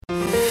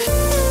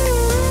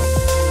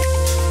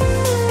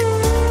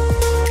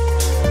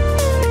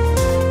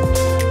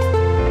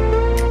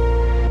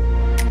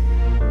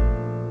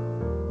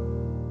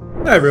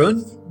Hi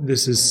everyone,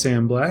 this is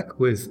Sam Black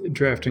with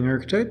Drafting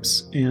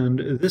Archetypes,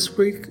 and this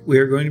week we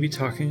are going to be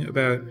talking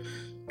about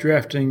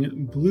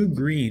drafting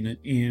blue-green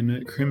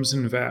in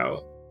Crimson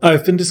Vow.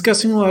 I've been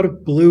discussing a lot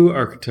of blue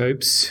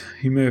archetypes,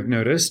 you may have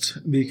noticed,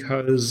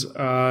 because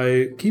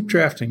I keep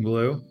drafting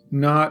blue,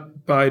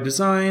 not by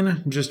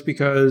design, just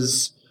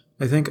because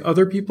I think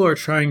other people are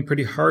trying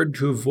pretty hard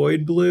to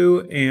avoid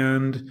blue,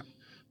 and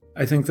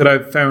I think that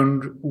I've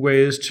found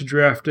ways to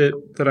draft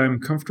it that I'm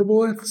comfortable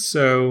with,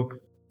 so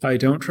I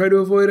don't try to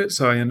avoid it,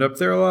 so I end up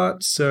there a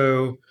lot.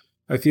 So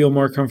I feel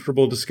more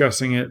comfortable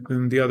discussing it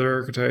than the other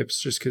archetypes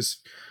just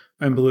because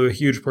I'm blue a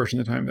huge portion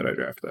of the time that I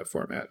draft that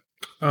format,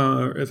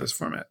 or this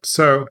format.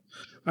 So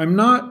I'm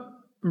not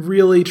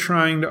really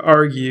trying to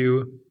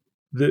argue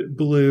that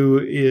blue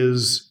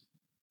is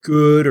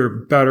good or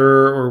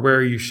better or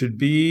where you should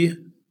be,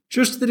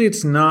 just that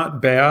it's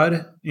not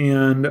bad.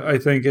 And I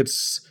think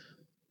it's,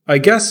 I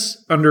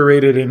guess,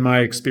 underrated in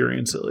my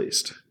experience at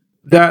least.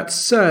 That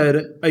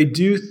said, I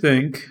do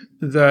think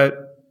that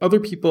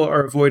other people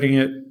are avoiding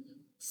it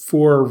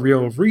for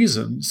real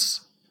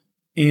reasons.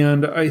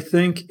 And I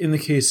think in the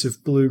case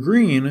of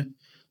blue-green,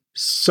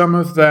 some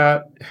of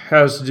that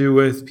has to do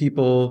with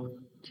people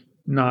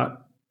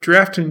not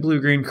drafting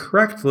blue-green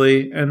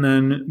correctly and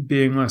then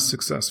being less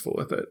successful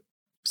with it.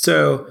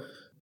 So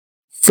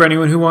for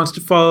anyone who wants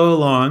to follow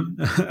along,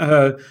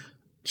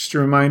 just a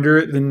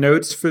reminder, the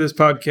notes for this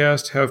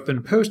podcast have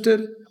been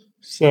posted.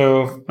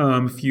 So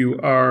if you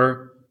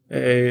are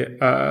a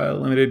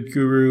Limited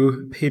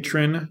Guru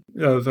patron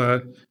of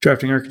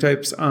Drafting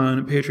Archetypes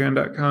on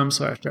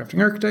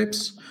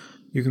patreon.com/draftingarchetypes,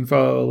 you can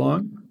follow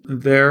along.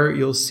 There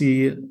you'll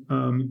see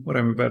what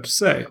I'm about to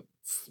say.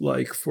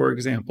 Like, for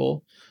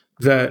example,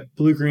 that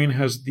blue-green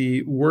has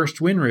the worst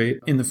win rate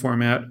in the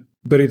format,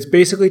 but it's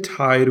basically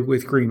tied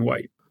with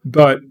green-white.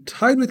 But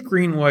tied with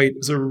green-white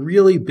is a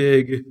really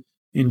big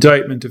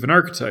indictment of an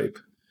archetype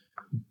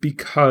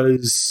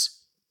because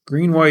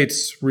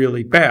green-white's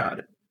really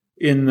bad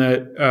in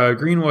that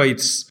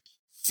green-white's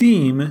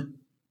theme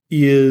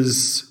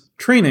is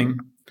training,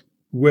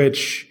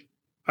 which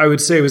I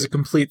would say was a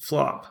complete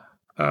flop.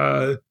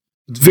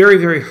 It's very,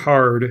 very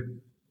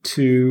hard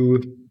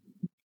to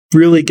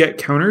really get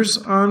counters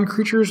on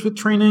creatures with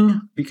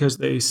training because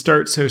they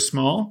start so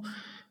small,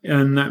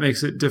 and that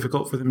makes it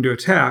difficult for them to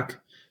attack.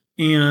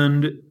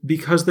 And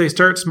because they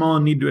start small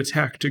and need to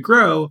attack to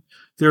grow,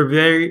 they're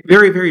very,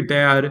 very, very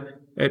bad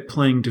at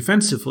playing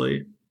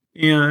defensively.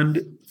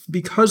 And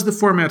because the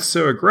format's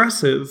so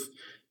aggressive,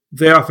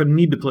 they often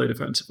need to play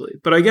defensively.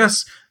 But I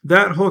guess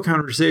that whole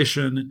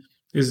conversation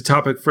is a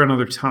topic for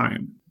another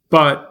time.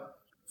 But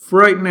for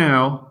right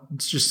now,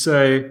 let's just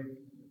say,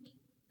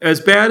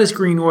 as bad as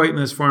green-white in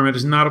this format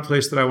is not a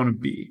place that I want to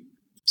be.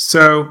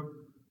 So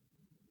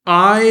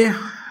I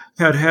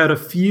had a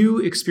few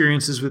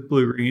experiences with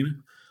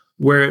blue-green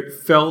where it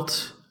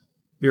felt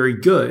very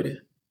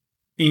good.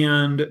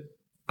 And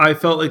I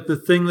felt like the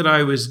thing that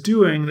I was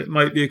doing that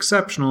might be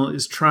exceptional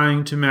is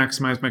trying to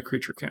maximize my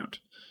creature count.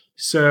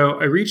 So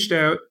I reached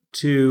out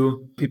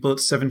to people at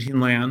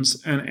 17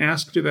 Lands and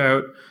asked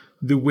about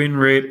the win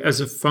rate as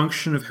a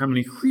function of how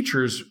many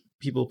creatures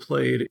people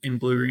played in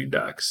blue-green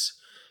decks.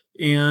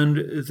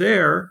 And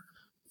there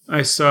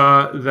I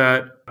saw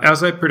that,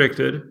 as I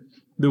predicted,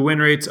 the win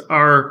rates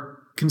are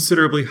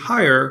considerably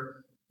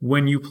higher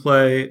when you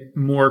play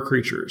more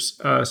creatures,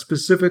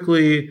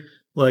 specifically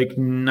like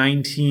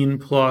 19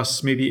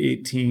 plus, maybe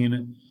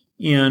 18.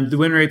 And the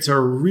win rates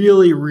are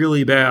really,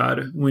 really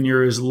bad when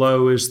you're as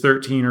low as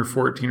 13 or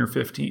 14 or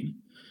 15.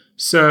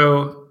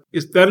 So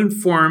that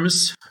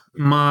informs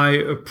my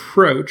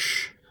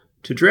approach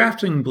to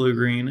drafting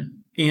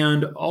blue-green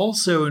and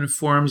also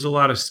informs a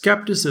lot of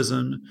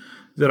skepticism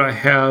that I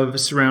have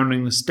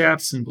surrounding the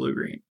stats in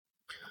blue-green.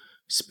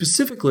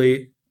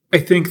 Specifically, I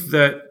think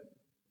that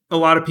a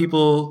lot of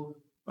people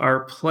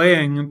are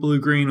playing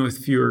blue-green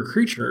with fewer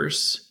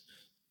creatures.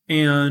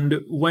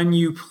 And when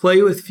you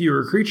play with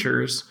fewer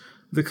creatures,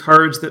 the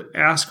cards that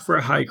ask for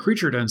a high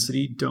creature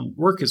density don't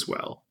work as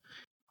well.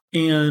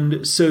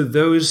 And so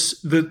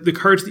the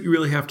cards that you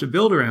really have to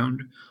build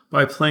around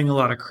by playing a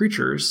lot of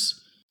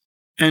creatures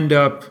end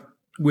up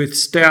with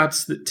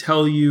stats that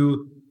tell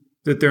you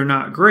that they're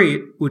not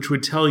great, which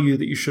would tell you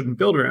that you shouldn't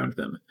build around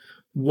them.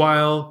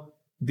 While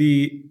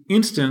the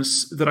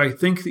instance that I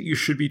think that you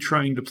should be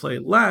trying to play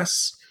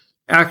less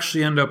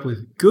actually end up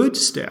with good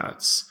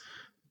stats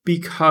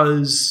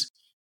because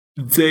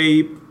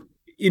they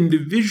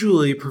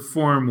individually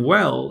perform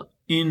well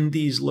in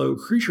these low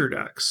creature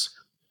decks.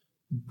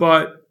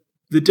 But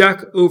the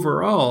deck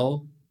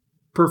overall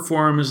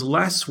performs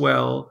less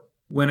well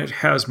when it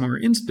has more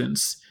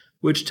instants,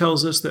 which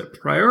tells us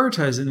that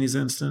prioritizing these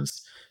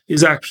instants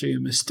is actually a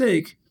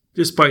mistake,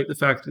 despite the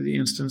fact that the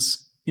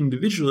instants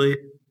individually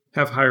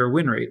have higher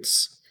win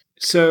rates.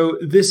 So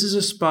this is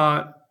a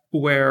spot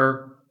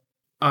where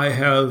I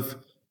have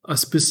a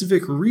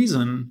specific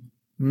reason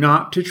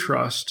not to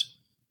trust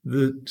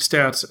the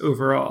stats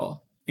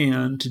overall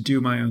and to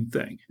do my own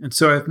thing. And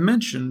so I've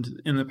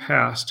mentioned in the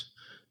past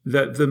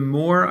that the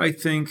more I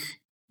think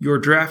you're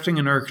drafting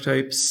an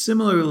archetype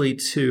similarly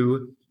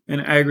to an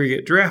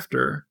aggregate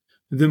drafter,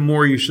 the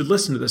more you should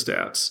listen to the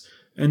stats.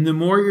 And the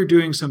more you're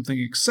doing something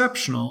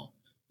exceptional,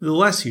 the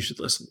less you should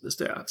listen to the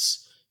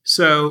stats.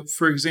 So,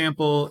 for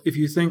example, if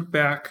you think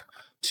back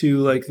to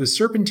like the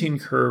Serpentine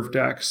Curve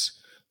decks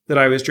that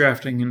I was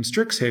drafting in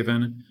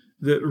Strixhaven,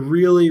 that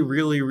really,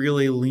 really,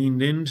 really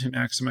leaned into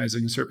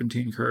maximizing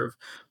Serpentine Curve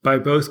by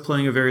both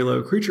playing a very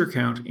low creature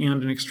count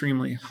and an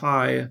extremely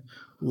high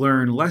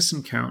learn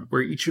lesson count,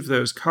 where each of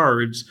those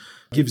cards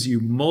gives you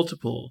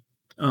multiple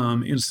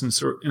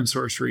instants and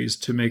sorceries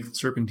to make the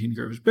Serpentine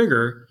Curves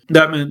bigger.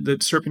 That meant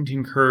that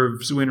Serpentine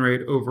Curve's win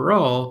rate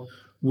overall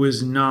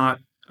was not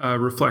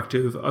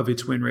reflective of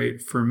its win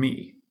rate for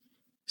me.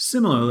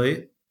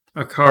 Similarly,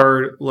 a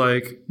card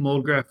like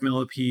Moldgraf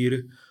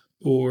Millipede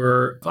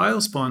or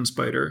Vilespawn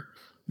Spider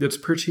that's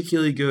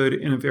particularly good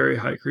in a very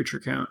high creature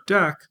count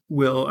deck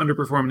will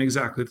underperform in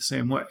exactly the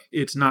same way.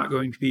 It's not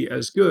going to be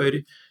as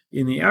good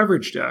in the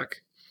average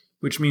deck,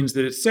 which means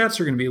that its stats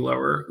are going to be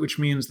lower, which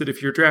means that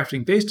if you're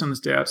drafting based on the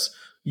stats,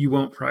 you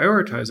won't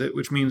prioritize it,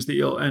 which means that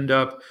you'll end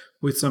up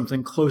with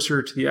something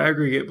closer to the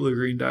aggregate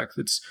blue-green deck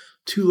that's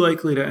too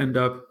likely to end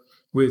up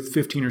with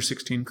 15 or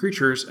 16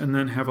 creatures and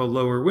then have a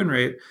lower win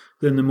rate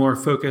than the more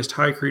focused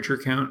high creature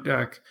count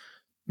deck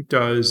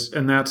does.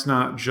 And that's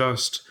not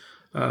just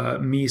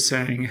me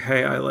saying,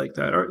 hey, I like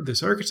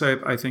this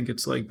archetype. I think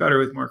it's like better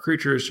with more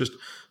creatures. Just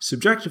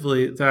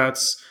subjectively,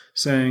 that's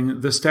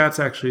saying the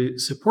stats actually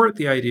support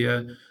the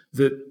idea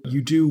that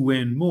you do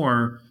win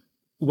more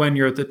when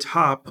you're at the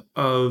top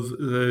of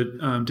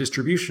the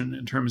distribution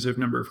in terms of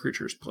number of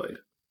creatures played.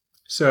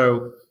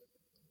 So,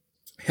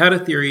 had a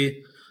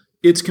theory,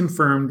 it's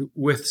confirmed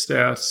with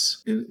stats,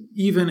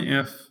 even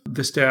if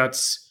the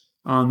stats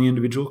on the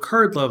individual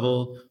card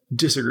level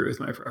disagree with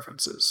my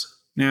preferences.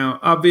 Now,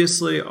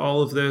 obviously,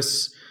 all of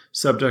this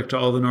subject to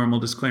all the normal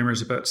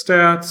disclaimers about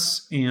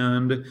stats,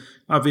 and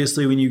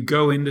obviously when you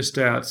go into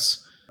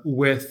stats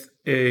with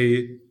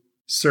a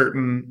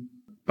certain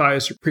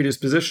bias or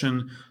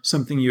predisposition,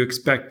 something you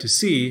expect to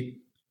see,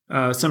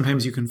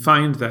 sometimes you can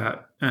find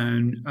that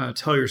and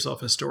tell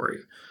yourself a story.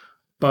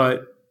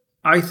 But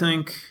I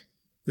think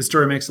the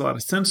story makes a lot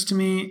of sense to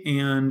me,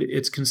 and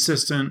it's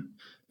consistent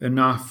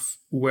enough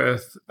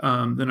with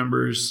the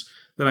numbers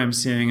that I'm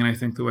seeing, and I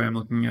think the way I'm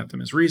looking at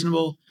them is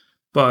reasonable.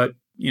 But,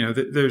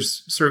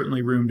 there's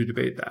certainly room to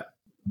debate that.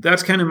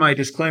 That's kind of my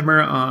disclaimer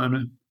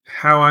on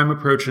how I'm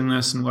approaching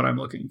this and what I'm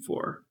looking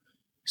for.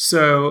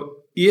 So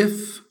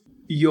if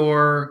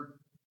you're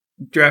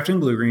drafting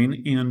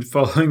blue-green and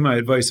following my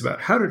advice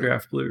about how to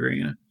draft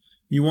blue-green,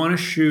 you want to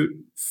shoot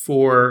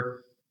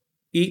for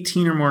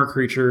 18 or more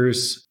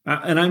creatures.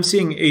 And I'm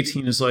seeing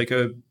 18 as like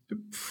a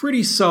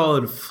pretty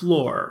solid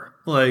floor.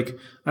 Like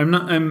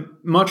I'm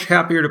much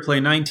happier to play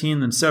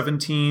 19 than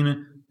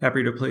 17,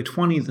 happier to play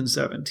 20 than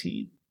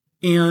 17.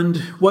 And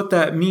what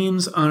that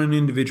means on an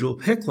individual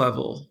pick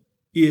level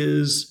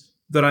is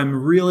that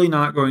I'm really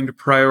not going to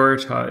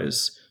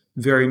prioritize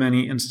very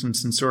many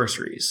instants and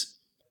sorceries.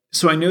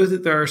 So I know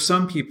that there are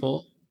some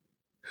people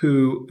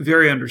who,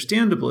 very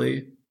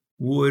understandably,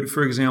 would,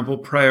 for example,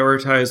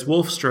 prioritize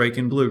Wolfstrike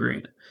in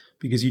blue-green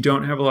because you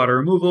don't have a lot of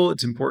removal.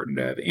 It's important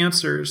to have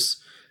answers.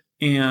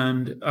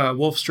 And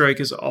Wolfstrike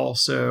is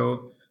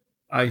also,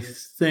 I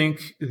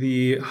think,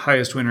 the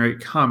highest win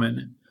rate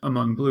common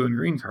among blue and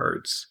green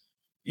cards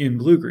in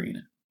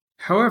blue-green.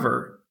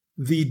 However,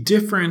 the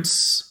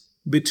difference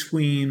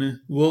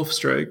between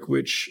Wolfstrike,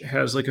 which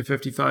has like a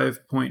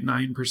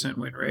 55.9%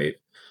 win rate,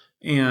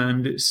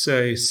 and,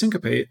 say,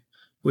 Syncopate,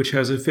 which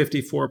has a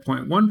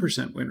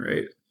 54.1% win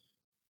rate,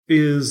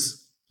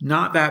 is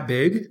not that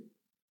big.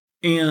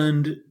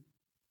 And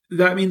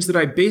that means that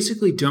I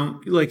basically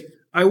don't,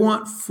 I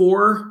want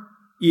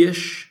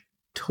 4-ish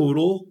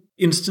total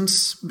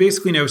instants,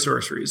 basically no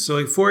sorceries.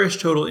 So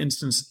 4-ish total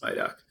instants in my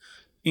deck.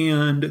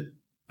 And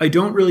I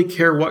don't really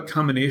care what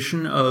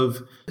combination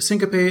of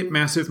Syncopate,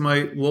 Massive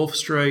Might,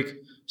 Wolfstrike,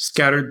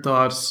 Scattered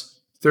Thoughts,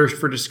 Thirst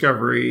for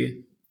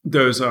Discovery,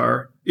 those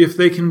are. If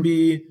they can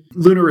be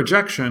Lunar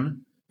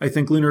Rejection, I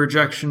think Lunar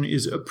Rejection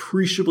is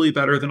appreciably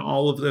better than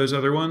all of those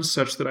other ones,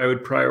 such that I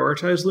would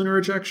prioritize Lunar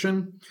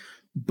Rejection.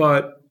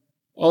 But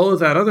all of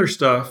that other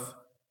stuff,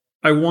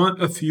 I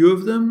want a few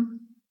of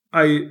them.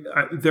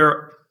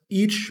 They're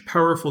each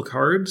powerful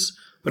cards,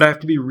 but I have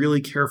to be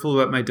really careful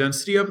about my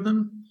density of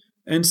them.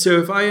 And so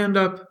if I end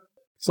up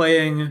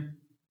playing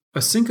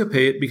a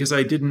Syncopate because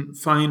I didn't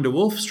find a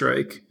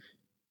Wolfstrike,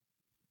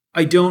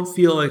 I don't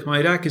feel like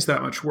my deck is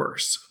that much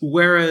worse.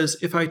 Whereas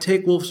if I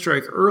take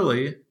Wolfstrike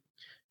early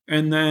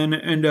and then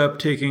end up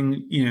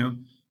taking,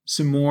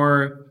 some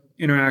more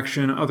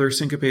interaction, other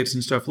Syncopates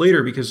and stuff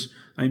later because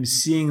I'm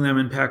seeing them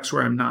in packs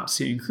where I'm not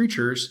seeing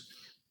creatures,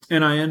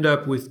 and I end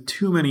up with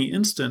too many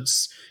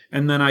instants,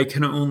 and then I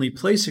can only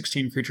play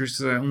 16 creatures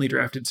because I only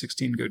drafted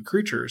 16 good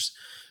creatures,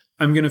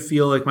 I'm going to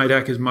feel like my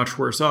deck is much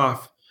worse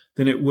off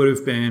than it would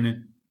have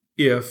been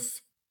if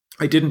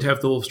I didn't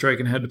have the Wolfstrike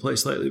and had to play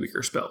slightly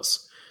weaker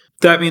spells.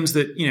 That means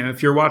that,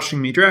 if you're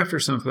watching me draft or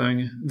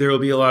something, there will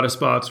be a lot of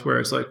spots where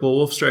it's like, well,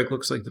 Wolfstrike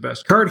looks like the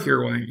best card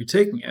here. Why aren't you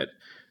taking it?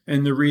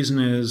 And the reason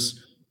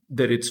is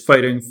that it's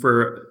fighting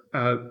for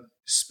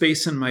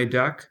space in my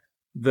deck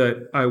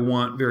that I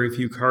want very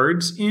few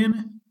cards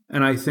in.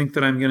 And I think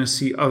that I'm going to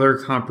see other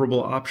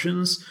comparable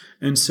options.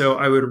 And so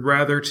I would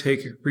rather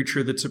take a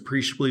creature that's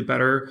appreciably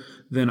better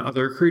than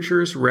other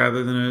creatures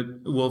rather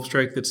than a Wolf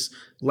Strike that's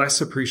less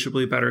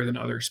appreciably better than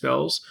other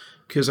spells,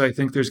 because I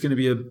think there's going to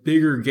be a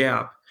bigger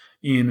gap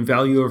in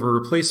value over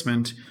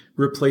replacement,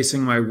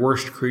 replacing my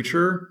worst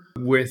creature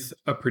with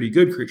a pretty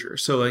good creature.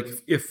 So like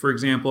if, for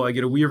example, I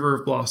get a Weaver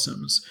of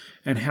Blossoms,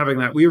 and having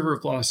that Weaver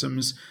of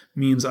Blossoms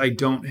means I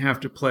don't have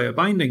to play a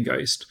Binding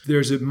Geist,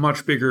 there's a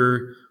much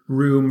bigger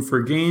room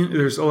for gain.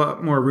 There's a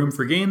lot more room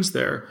for gains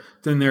there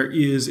than there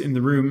is in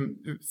the room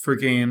for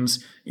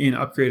gains in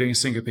upgrading a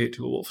Syncopate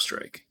to a Wolf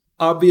Strike.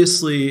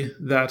 Obviously,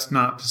 that's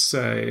not to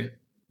say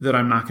that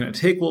I'm not going to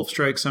take Wolf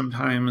Strike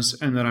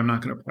sometimes and that I'm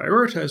not going to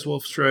prioritize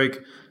Wolf Strike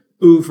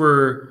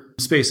over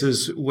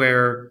spaces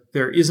where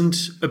there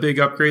isn't a big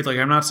upgrade. Like,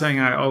 I'm not saying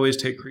I always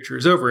take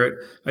creatures over it.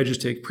 I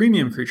just take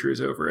premium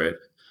creatures over it.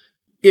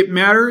 It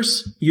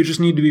matters. You just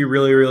need to be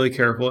really, really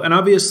careful. And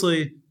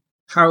obviously,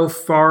 how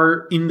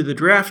far into the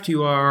draft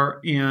you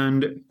are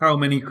and how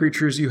many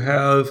creatures you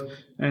have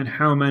and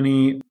how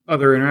many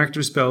other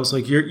interactive spells,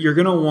 like you're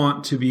going to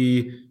want to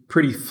be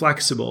pretty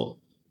flexible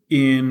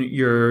in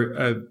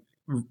your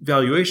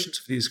valuations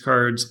of these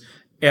cards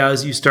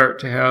as you start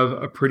to have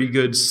a pretty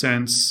good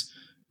sense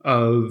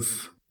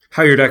of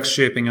how your deck's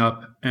shaping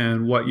up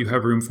and what you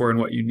have room for and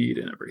what you need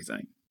and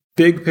everything.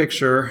 Big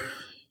picture,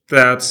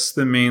 that's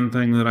the main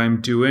thing that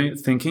I'm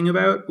thinking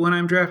about when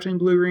I'm drafting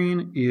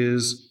blue-green,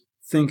 is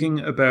thinking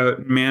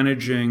about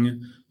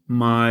managing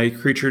my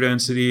creature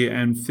density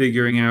and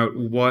figuring out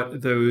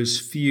what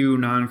those few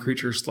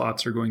non-creature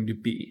slots are going to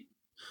be.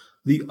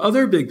 The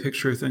other big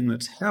picture thing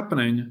that's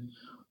happening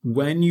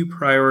when you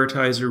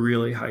prioritize a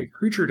really high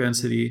creature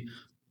density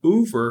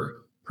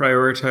over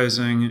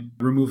prioritizing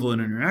removal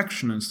and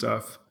interaction and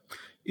stuff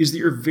is that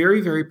you're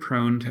very, very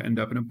prone to end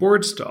up in a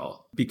board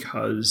stall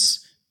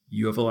because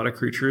you have a lot of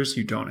creatures,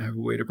 you don't have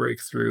a way to break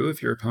through.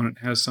 If your opponent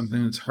has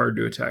something that's hard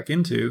to attack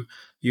into,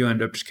 you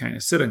end up just kind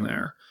of sitting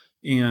there.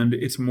 And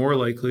it's more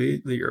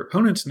likely that your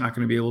opponent's not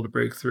going to be able to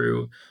break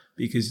through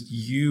because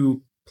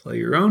you play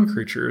your own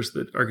creatures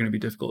that are going to be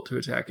difficult to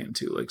attack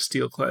into, like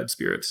Steelclad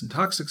Spirits and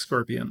Toxic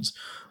Scorpions,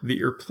 that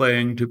you're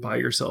playing to buy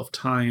yourself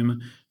time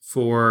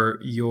for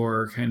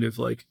your kind of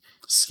like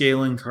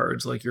scaling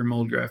cards, like your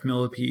Moldgraph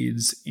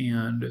Millipedes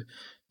and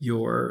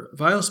your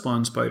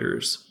Vilespawn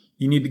Spiders.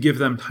 You need to give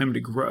them time to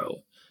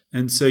grow.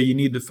 And so you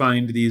need to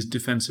find these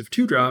defensive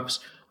 2-drops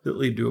that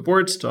lead to a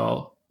board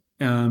stall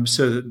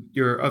so that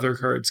your other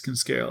cards can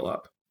scale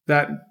up.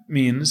 That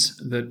means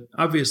that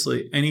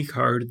obviously any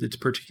card that's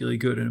particularly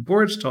good in a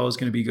board stall is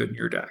going to be good in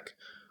your deck.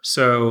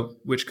 So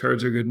which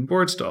cards are good in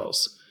board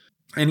stalls?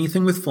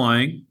 Anything with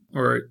flying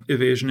or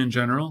evasion in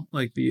general,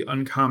 like the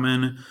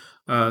uncommon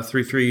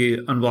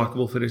 3/3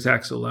 unblockable foot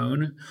attacks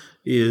alone,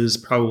 is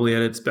probably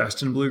at its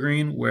best in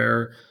blue-green,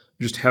 where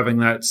just having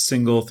that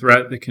single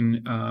threat that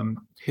can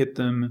hit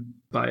them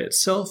by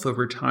itself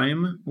over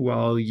time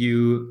while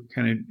you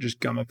kind of just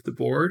gum up the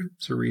board.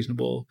 It's a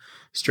reasonable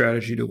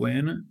strategy to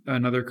win.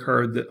 Another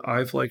card that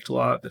I've liked a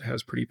lot that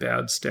has pretty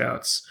bad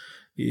stats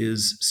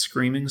is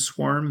Screaming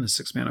Swarm, the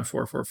 6-mana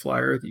 4/4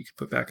 flyer that you can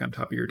put back on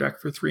top of your deck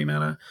for 3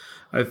 mana.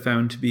 I've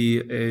found to be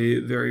a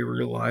very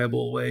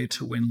reliable way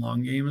to win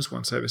long games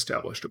once I've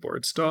established a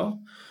board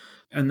stall.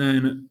 And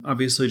then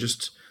obviously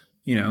just,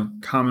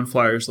 common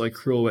flyers like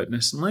Cruel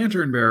Witness and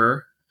Lantern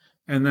Bearer.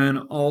 And then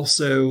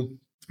also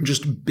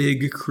just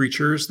big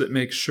creatures that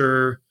make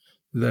sure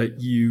that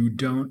you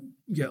don't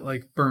get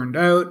burned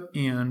out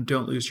and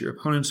don't lose your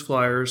opponent's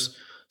flyers.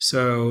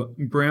 So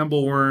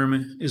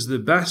Brambleworm is the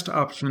best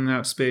option in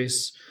that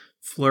space.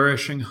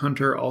 Flourishing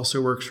Hunter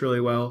also works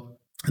really well.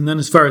 And then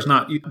as far as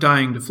not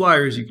dying to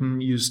flyers, you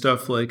can use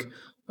stuff like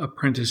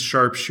Apprentice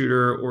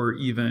Sharpshooter or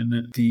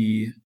even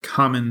the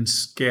common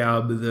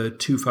Scab, the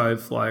 2/5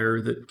 flyer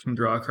that can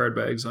draw a card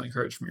by exiling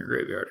cards from your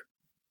graveyard.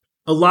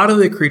 A lot of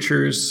the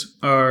creatures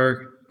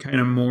are kind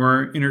of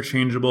more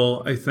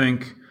interchangeable, I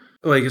think.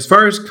 As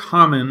far as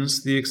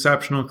commons, the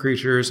exceptional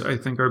creatures, I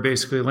think, are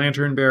basically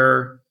Lantern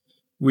Bearer,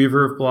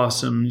 Weaver of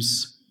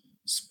Blossoms,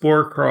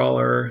 Spore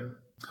Crawler,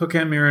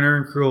 Hookend Mariner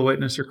and Cruel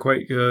Witness are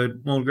quite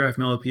good, Moldgraph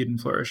Millipede and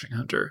Flourishing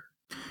Hunter.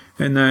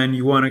 And then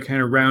you want to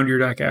kind of round your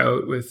deck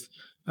out with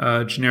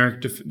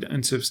generic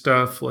defensive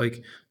stuff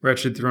like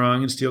Wretched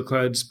Throng and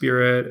Steelclad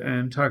Spirit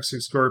and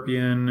Toxic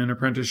Scorpion and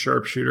Apprentice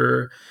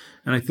Sharpshooter.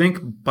 And I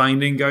think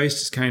Binding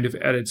Geist is kind of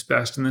at its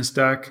best in this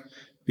deck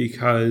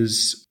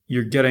because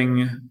you're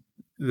getting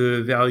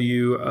the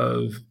value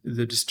of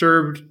the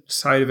disturbed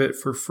side of it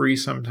for free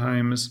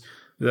sometimes,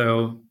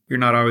 though you're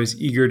not always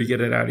eager to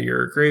get it out of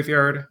your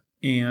graveyard.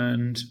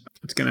 And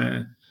it's going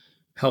to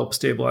help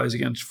stabilize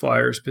against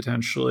flyers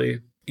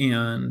potentially.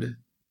 And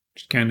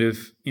just kind of,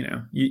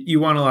 you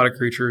want a lot of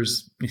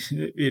creatures.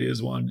 It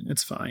is one.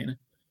 It's fine.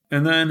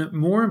 And then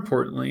more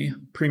importantly,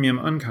 premium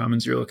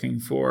uncommons you're looking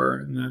for.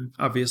 And then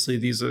obviously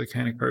these are the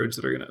kind of cards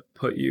that are going to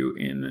put you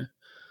in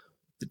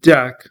The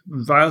deck,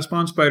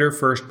 Vilespawn Spider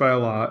first by a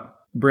lot,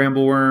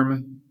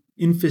 Brambleworm,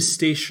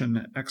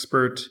 Infestation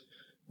Expert,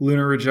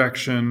 Lunar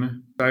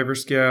Rejection, Diver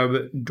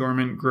Scab,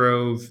 Dormant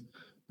Grove,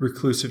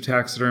 Reclusive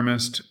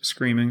Taxidermist,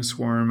 Screaming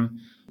Swarm,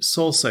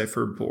 Soul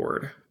Cipher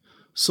Board.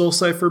 Soul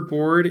Cipher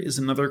Board is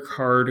another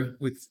card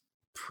with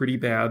pretty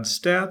bad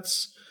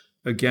stats.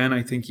 Again,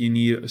 I think you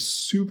need a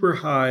super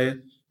high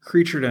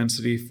creature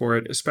density for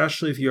it,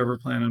 especially if you ever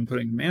plan on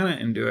putting mana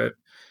into it,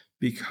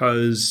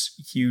 because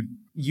you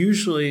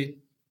usually,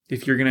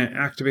 if you're going to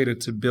activate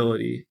its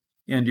ability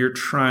and you're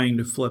trying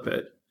to flip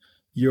it,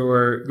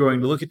 you're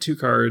going to look at 2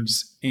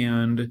 cards,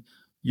 and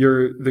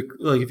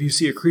if you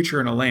see a creature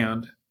in a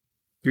land,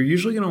 you're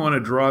usually going to want to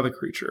draw the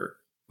creature,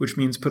 which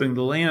means putting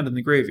the land in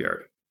the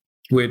graveyard,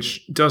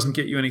 which doesn't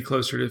get you any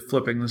closer to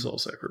flipping the Soul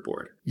Cipher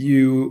board.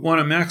 You want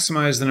to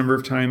maximize the number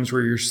of times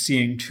where you're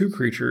seeing 2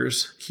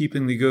 creatures,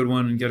 keeping the good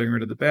one and getting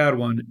rid of the bad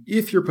one,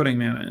 if you're putting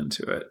mana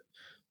into it.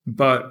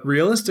 But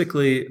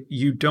realistically,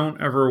 you don't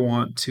ever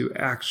want to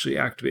actually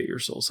activate your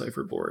Soul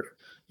Cipher board.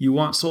 You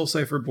want Soul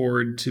Cipher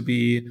board to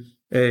be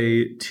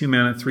a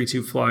 2-mana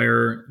 3/2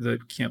 flyer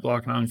that can't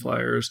block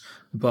non-flyers,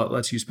 but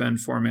lets you spend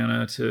 4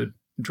 mana to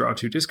draw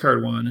 2,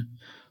 discard 1,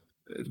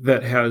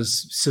 that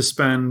has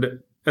suspend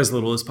as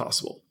little as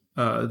possible,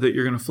 that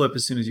you're going to flip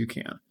as soon as you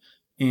can.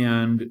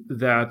 And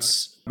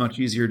that's much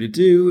easier to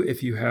do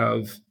if you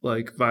have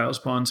like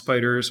Vilespawn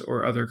Spiders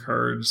or other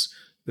cards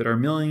that are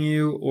milling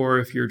you, or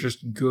if you're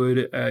just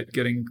good at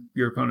getting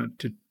your opponent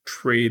to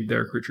trade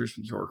their creatures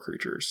with your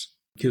creatures.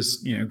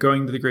 Because,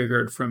 going to the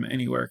graveyard from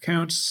anywhere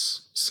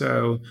counts.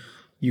 So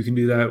you can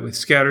do that with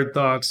Scattered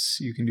Thoughts,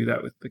 you can do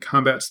that with the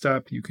combat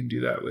step, you can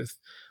do that with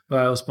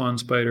Vilespawn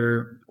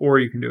Spider, or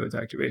you can do it with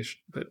activation.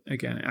 But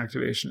again,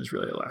 activation is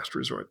really a last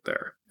resort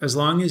there. As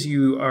long as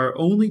you are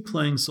only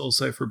playing Soul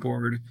Cipher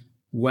board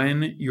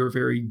when you're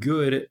very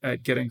good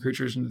at getting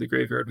creatures into the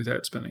graveyard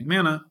without spending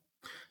mana,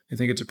 I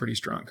think it's a pretty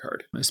strong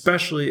card,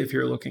 especially if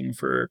you're looking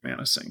for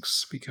mana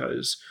sinks,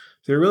 because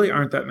there really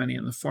aren't that many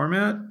in the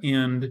format,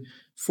 and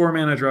 4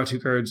 mana, draw 2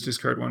 cards,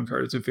 discard 1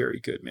 card is a very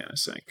good mana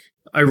sink.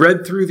 I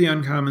read through the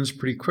uncommons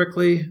pretty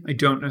quickly. I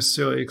don't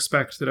necessarily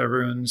expect that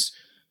everyone's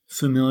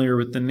familiar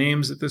with the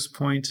names at this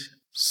point,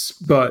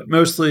 but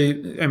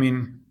mostly,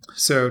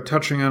 so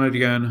touching on it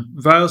again,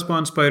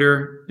 Vilespawn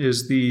Spider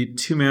is the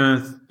 2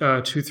 mana,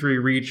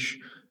 2/3 reach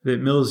that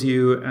mills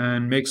you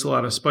and makes a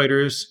lot of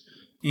spiders,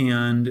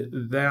 and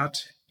that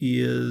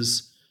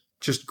is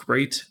just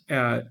great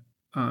at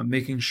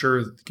making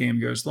sure that the game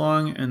goes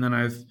long. And then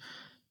I've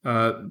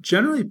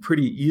generally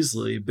pretty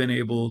easily been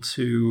able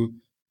to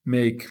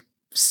make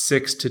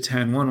 6 to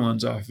 10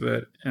 1/1s off of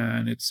it,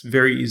 and it's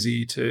very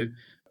easy to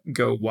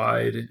go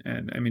wide.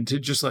 And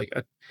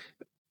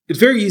it's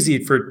very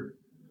easy for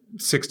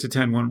 6 to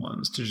 10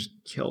 1/1s to just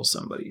kill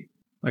somebody.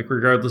 Like,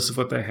 regardless of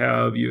what they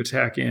have, you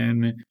attack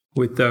in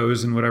with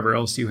those and whatever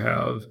else you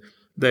have.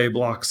 They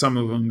block some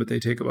of them, but they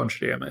take a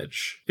bunch of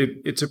damage.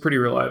 It's a pretty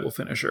reliable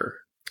finisher.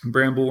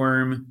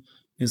 Brambleworm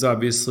is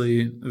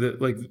obviously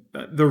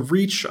the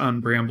reach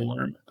on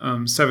Brambleworm.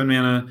 7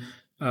 mana,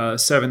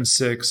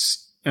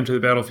 7/6, enter the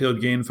battlefield,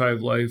 gain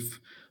 5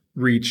 life,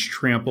 reach,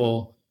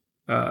 trample,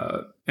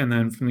 and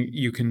then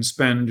you can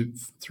spend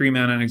 3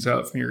 mana and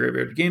exile from your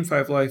graveyard to gain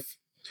 5 life.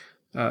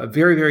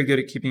 Very, very good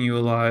at keeping you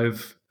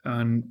alive,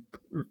 and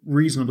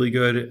reasonably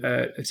good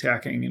at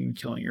attacking and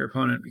killing your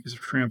opponent because of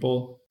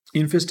trample.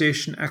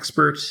 Infestation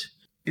Expert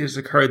is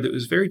a card that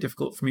was very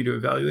difficult for me to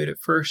evaluate at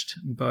first,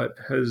 but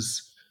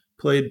has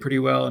played pretty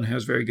well and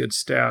has very good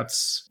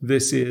stats.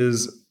 This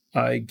is,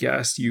 I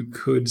guess you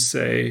could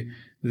say,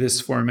 this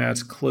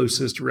format's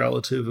closest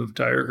relative of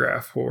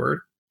Diregraph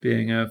Horde,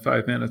 being a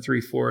 5 mana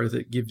 3/4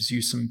 that gives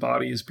you some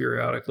bodies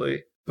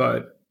periodically.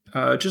 But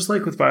just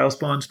like with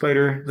Vilespawn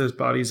Spider, those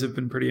bodies have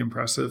been pretty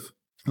impressive.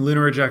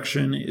 Lunar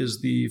Rejection is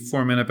the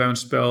 4 mana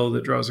bounce spell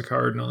that draws a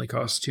card and only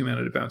costs 2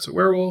 mana to bounce a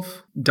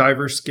werewolf.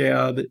 Diver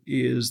Scab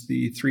is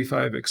the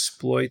 3/5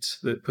 exploit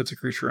that puts a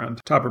creature on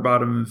top or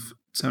bottom of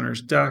its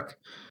owner's deck.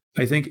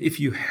 I think if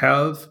you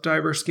have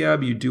Diver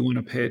Scab, you do want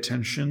to pay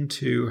attention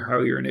to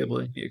how you're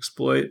enabling the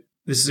exploit.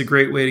 This is a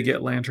great way to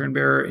get Lantern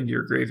Bearer into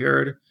your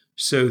graveyard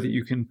so that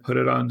you can put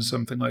it on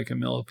something like a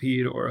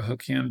Millipede or a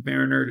Hookhand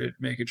Mariner to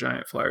make a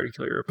giant flyer to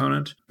kill your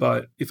opponent.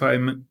 But if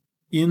I'm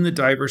in the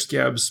Diver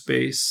Scab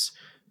space,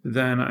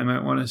 then I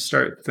might want to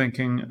start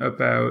thinking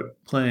about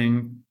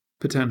playing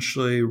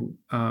potentially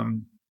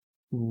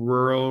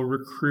Rural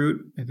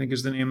Recruit, I think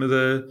is the name of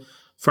the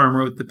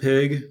Farmer with the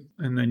Pig.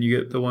 And then you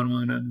get the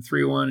 1/1 and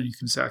 3/1, and you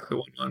can sack the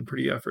 1/1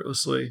 pretty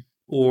effortlessly.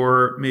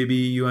 Or maybe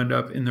you end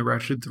up in the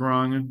Wretched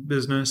Throng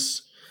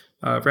business.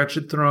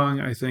 Wretched Throng,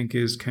 I think,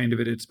 is kind of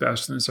at its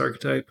best in this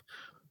archetype,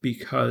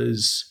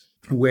 because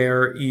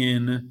where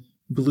in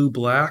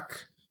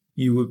blue-black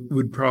you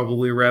would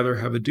probably rather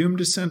have a Doom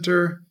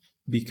Dissenter,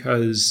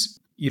 because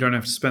you don't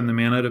have to spend the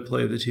mana to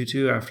play the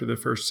 2/2 after the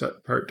first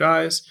set part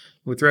dies.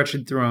 With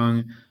Wretched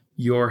Throng,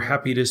 you're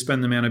happy to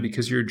spend the mana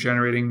because you're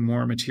generating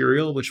more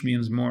material, which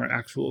means more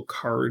actual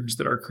cards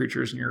that are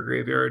creatures in your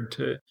graveyard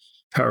to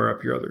power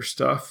up your other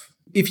stuff.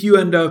 if you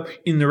end up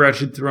in the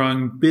Wretched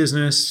Throng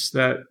business,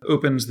 that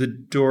opens the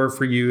door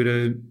for you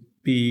to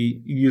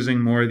be using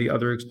more of the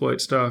other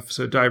exploit stuff.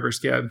 So Diver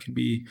Scab can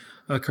be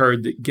a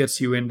card that gets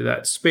you into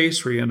that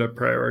space where you end up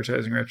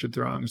prioritizing Wretched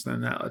Throngs.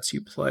 Then that lets you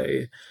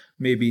play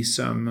maybe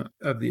some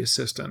of the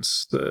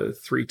assistants, the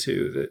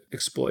 3/2 that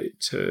exploit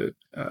to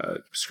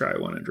scry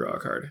one and draw a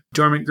card.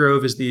 Dormant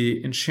Grove is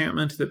the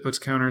enchantment that puts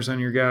counters on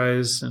your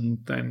guys, and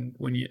then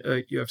when you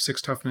have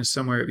 6 toughness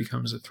somewhere, it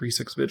becomes a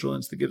 3/6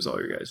 vigilance that gives all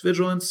your guys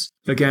vigilance.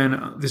 Again,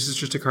 this is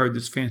just a card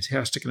that's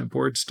fantastic in a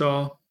board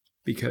stall,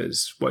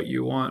 because what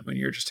you want when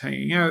you're just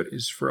hanging out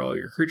is for all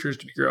your creatures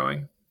to be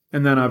growing.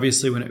 And then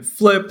obviously when it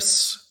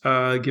flips,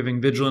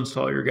 giving vigilance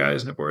to all your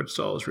guys in a board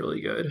stall is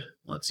really good.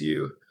 Lets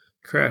you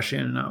crash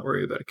in and not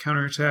worry about a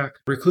counterattack.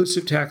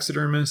 Reclusive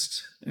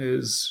Taxidermist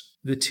is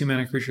the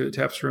 2-mana creature that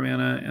taps for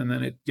mana, and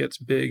then it gets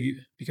big,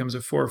 becomes a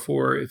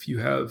 4/4 if you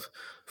have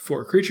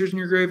 4 creatures in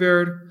your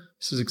graveyard.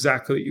 This is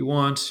exactly what you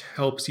want.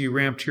 Helps you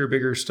ramp to your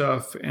bigger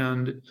stuff,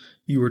 and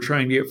you were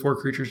trying to get 4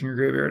 creatures in your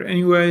graveyard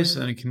anyways,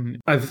 and it can...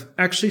 I've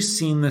actually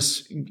seen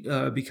this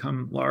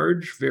become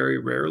large very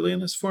rarely in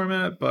this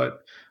format,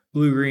 but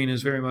blue-green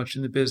is very much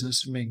in the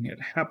business of making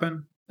it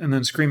happen. And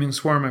then Screaming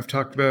Swarm I've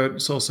talked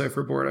about, Soul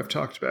Cipher Board I've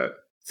talked about.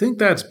 I think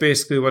that's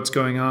basically what's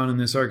going on in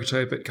this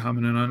archetype at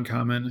common and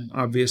uncommon.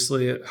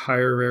 Obviously, at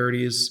higher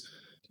rarities,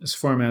 this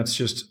format's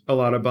just a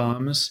lot of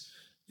bombs.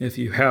 If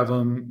you have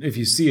them, if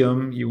you see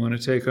them, you want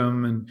to take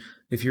them. And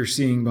if you're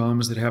seeing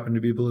bombs that happen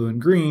to be blue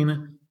and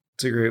green,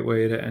 it's a great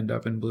way to end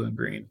up in blue and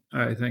green.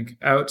 I think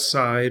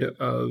outside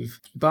of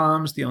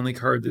bombs, the only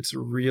card that's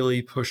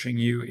really pushing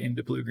you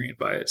into blue-green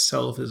by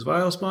itself is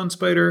Vilespawn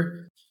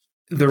Spider.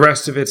 The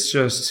rest of it's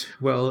just,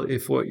 well,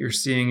 if what you're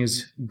seeing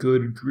is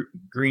good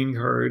green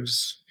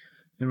cards,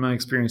 in my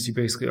experience, you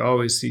basically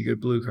always see good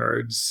blue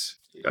cards.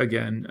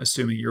 Again,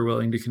 assuming you're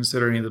willing to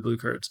consider any of the blue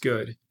cards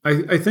good.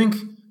 I think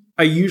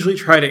I usually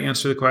try to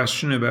answer the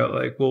question about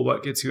like, well,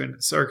 what gets you into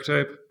this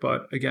archetype?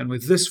 But again,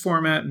 with this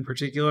format in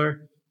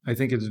particular, I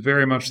think it's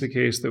very much the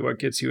case that what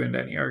gets you into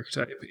any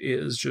archetype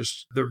is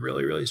just the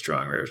really, really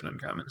strong rares and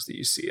uncommons that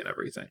you see in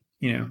everything.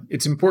 You know,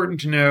 it's important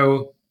to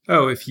know,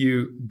 if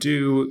you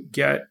do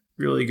get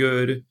really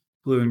good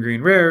blue and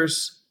green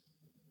rares,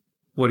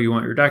 what do you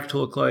want your deck to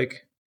look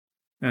like?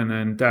 And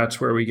then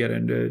that's where we get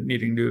into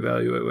needing to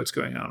evaluate what's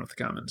going on with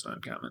the commons and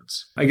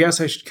uncommons. I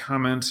guess I should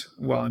comment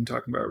while I'm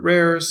talking about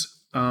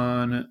rares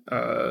on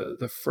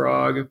the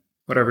frog,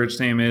 whatever its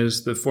name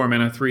is, the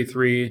 4-mana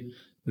 3/3,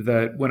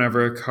 that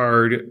whenever a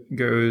card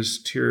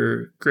goes to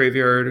your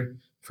graveyard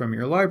from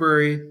your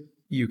library,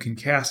 you can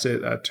cast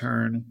it that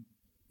turn,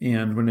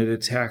 and when it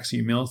attacks,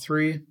 you mill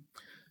 3.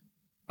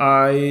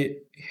 I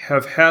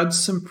have had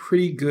some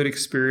pretty good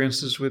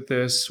experiences with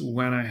this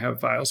when I have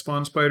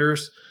Vilespawn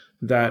Spiders.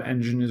 That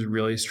engine is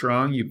really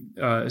strong,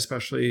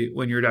 especially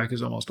when your deck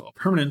is almost all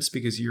permanents,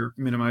 because you're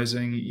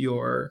minimizing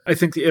your... I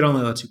think it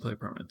only lets you play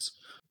permanents.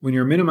 When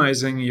you're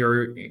minimizing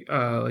your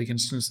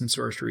instants and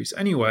sorceries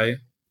anyway,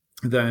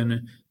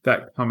 then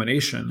that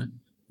combination,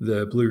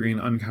 the blue-green,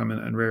 uncommon,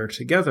 and rare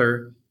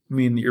together,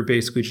 mean that you're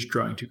basically just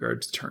drawing 2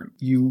 cards a turn.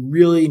 You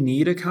really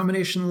need a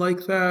combination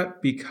like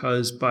that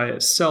because by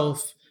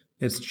itself,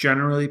 it's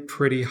generally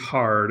pretty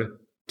hard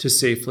to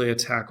safely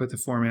attack with the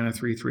 4-mana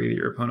 3/3 that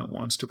your opponent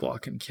wants to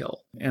block and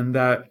kill. And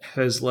that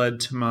has led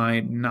to my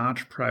not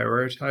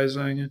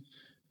prioritizing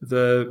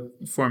the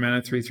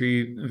 4-mana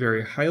 3/3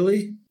 very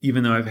highly.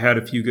 Even though I've had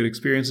a few good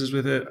experiences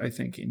with it, I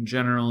think in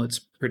general it's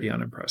pretty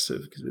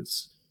unimpressive because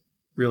it's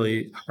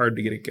really hard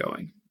to get it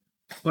going.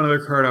 One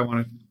other card I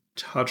want to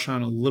touch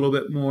on a little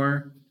bit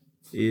more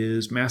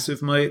is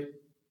Massive Might.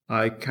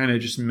 I kind of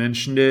just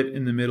mentioned it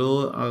in the middle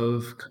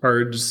of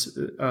cards,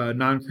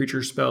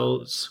 non-creature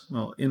spells,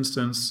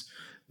 instants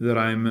that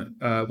I'm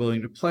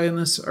willing to play in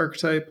this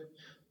archetype.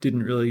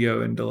 Didn't really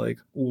go into like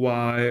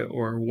why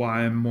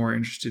I'm more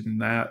interested in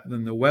that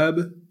than the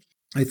web.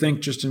 I think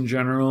just in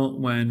general,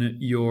 when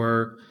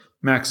you're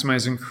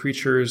maximizing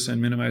creatures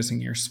and minimizing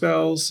your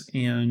spells,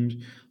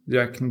 and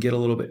that can get a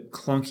little bit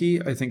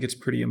clunky, I think it's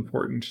pretty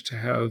important to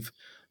have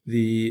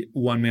the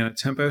 1-mana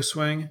tempo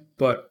swing,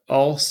 but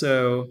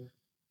also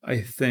I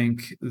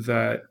think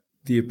that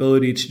the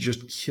ability to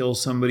just kill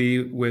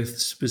somebody with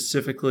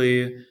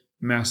specifically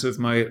Massive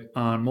Might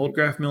on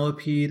Moldgraph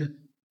Millipede,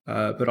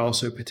 but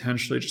also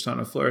potentially just on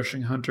a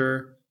Flourishing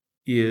Hunter,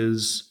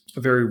 is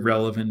a very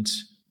relevant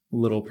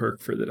little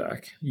perk for the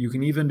deck. You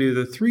can even do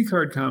the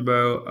 3-card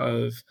combo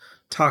of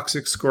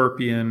Toxic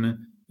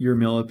Scorpion, your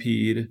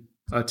Millipede,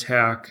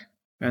 attack,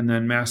 and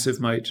then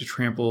Massive Might to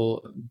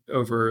trample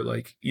over,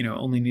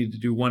 only need to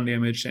do 1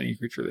 damage to any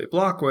creature they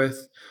block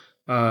with,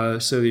 so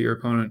that your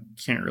opponent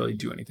can't really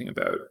do anything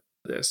about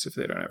this if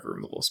they don't have a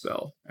removal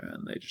spell,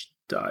 and they just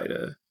die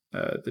to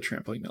the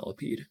Trampling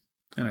Millipede.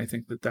 And I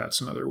think that that's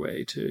another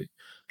way to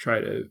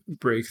try to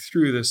break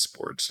through this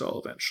board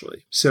stall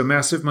eventually. So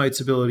Massive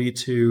Might's ability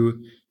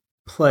to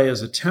play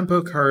as a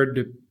tempo card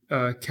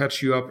to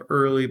catch you up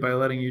early by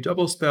letting you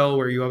double spell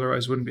where you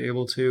otherwise wouldn't be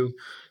able to,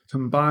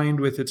 combined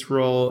with its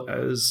role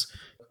as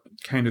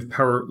kind of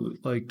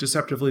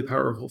deceptively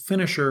powerful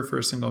finisher for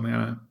a single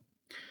mana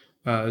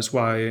is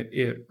why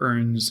it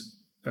earns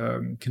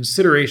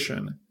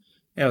consideration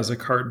as a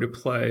card to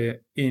play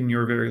in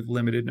your very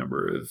limited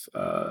number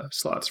of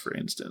slots, for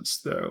instance.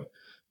 Though,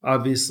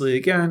 obviously,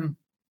 again,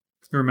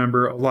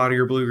 remember, a lot of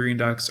your blue-green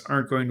decks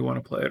aren't going to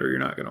want to play it, or you're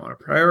not going to want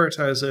to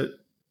prioritize it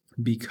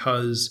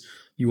because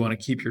you want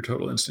to keep your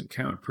total instant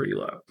count pretty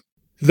low.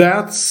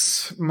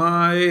 That's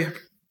my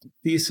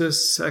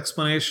thesis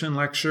explanation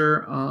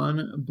lecture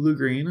on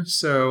blue-green.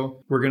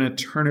 So we're going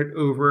to turn it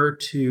over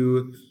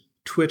to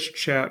Twitch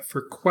chat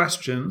for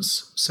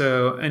questions.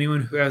 So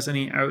anyone who has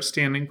any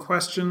outstanding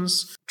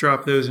questions,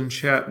 drop those in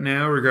chat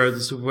now,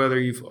 regardless of whether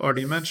you've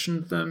already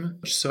mentioned them,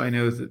 so I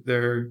know that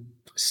they're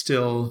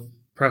still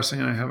pressing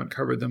and I haven't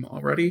covered them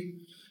already.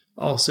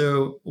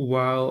 Also,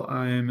 while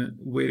I'm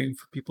waiting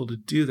for people to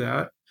do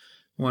that,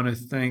 I want to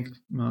thank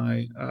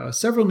my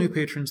several new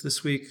patrons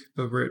this week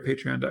over at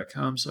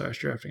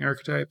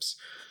patreon.com/draftingarchetypes.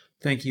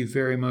 Thank you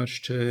very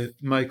much to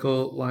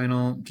Michael,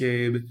 Lionel,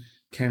 Gabe,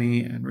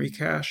 Kenny, and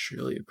Rekash.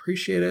 Really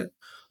appreciate it.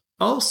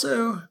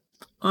 Also,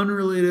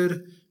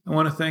 unrelated, I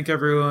want to thank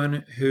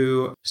everyone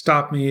who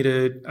stopped me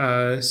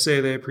to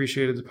say they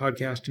appreciated the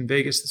podcast in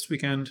Vegas this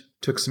weekend.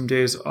 Took some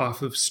days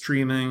off of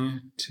streaming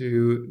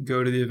to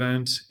go to the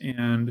event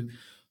and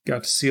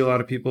got to see a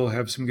lot of people,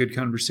 have some good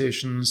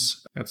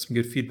conversations, got some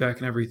good feedback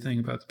and everything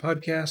about the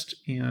podcast.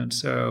 And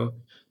so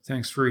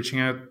thanks for reaching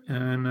out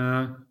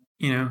and,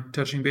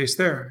 touching base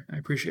there. I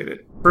appreciate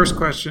it. First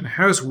question,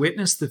 how's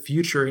Witness the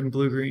Future in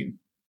blue-green?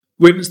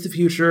 Witness the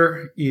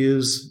Future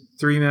is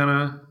 3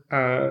 mana,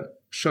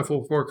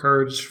 shuffle 4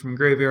 cards from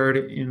graveyard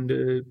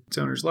into its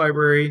owner's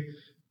library,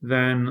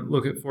 then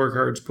look at 4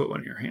 cards, put 1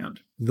 in your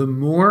hand. The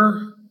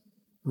more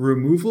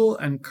removal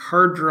and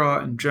card draw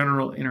and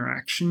general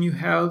interaction you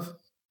have,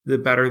 the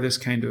better this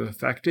kind of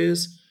effect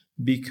is,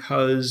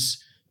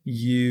 because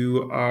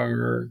you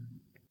are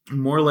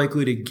more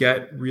likely to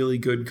get really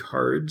good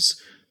cards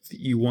that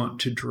you want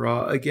to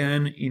draw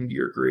again into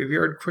your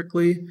graveyard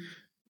quickly,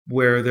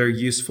 where they're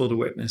useful to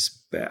witness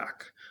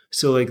back.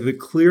 So like the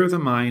Clear the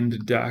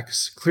Mind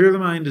decks, Clear the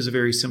Mind is a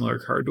very similar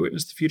card to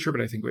Witness the Future,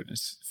 but I think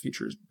Witness the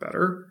Future is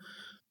better.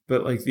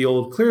 But like the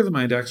old Clear the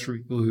Mind decks, for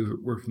people who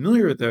were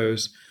familiar with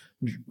those,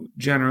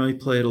 generally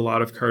played a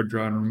lot of card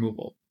draw and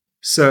removal.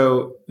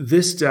 So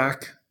this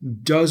deck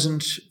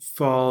doesn't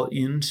fall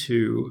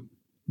into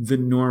the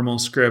normal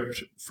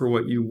script for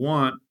what you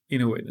want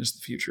in a Witness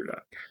the Future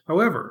deck.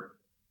 However,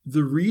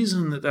 the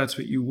reason that that's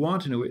what you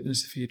want in a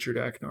Witness the Future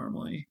deck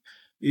normally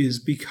is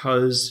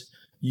because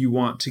you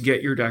want to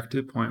get your deck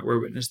to the point where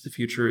Witness the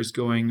Future is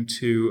going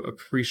to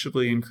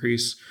appreciably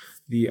increase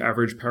the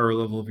average power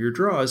level of your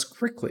draws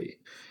quickly.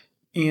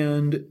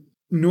 And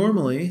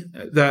normally,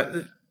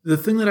 the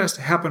thing that has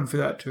to happen for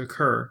that to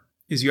occur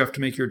is you have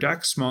to make your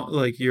deck small,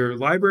 like your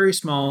library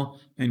small,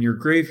 and your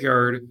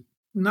graveyard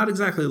not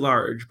exactly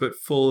large, but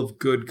full of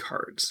good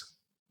cards.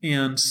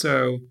 And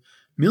so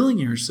milling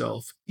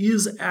yourself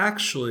is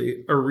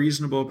actually a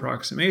reasonable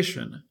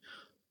approximation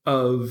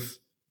of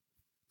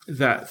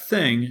that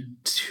thing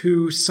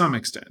to some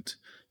extent.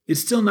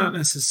 It's still not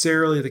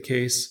necessarily the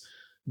case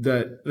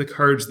that the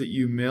cards that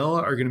you mill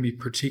are going to be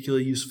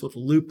particularly useful to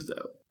loop,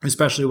 though,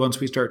 especially once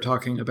we start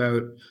talking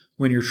about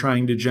when you're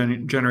trying to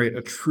generate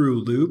a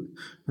true loop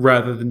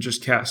rather than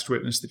just cast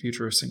Witness the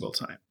Future a single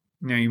time.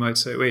 Now you might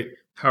say, wait,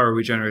 how are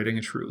we generating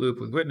a true loop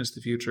with Witness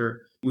the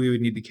Future? We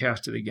would need to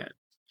cast it again.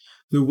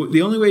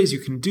 The only ways you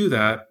can do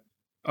that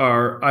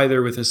are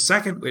either with a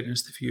second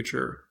Witness the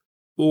Future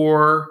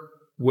or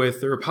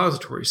with the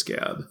repository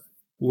scab,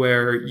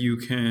 where you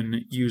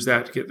can use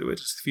that to get the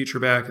Witness the Future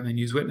back and then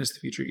use Witness the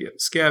Future to get the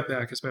scab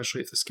back,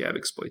 especially if the scab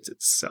exploits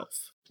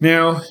itself.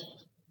 Now,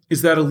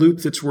 is that a loop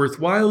that's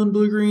worthwhile in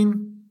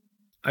blue-green?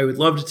 I would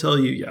love to tell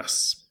you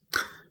yes.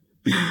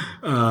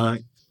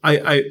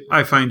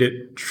 I find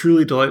it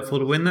truly delightful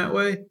to win that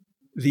way.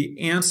 The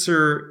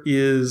answer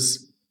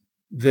is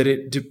that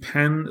it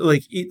depends,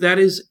 that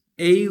is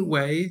a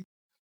way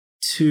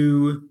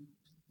to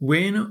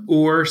win,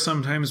 or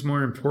sometimes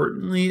more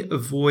importantly,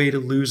 avoid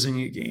losing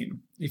a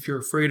game. If you're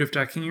afraid of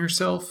decking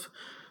yourself,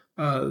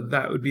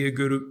 that would be a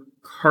good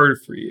card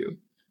for you.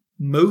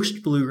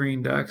 Most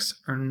blue-green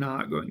decks are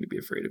not going to be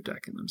afraid of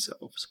decking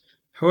themselves.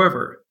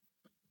 However,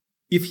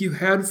 if you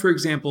had, for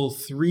example,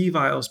 3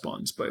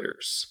 Vilespawn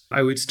Spiders,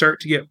 I would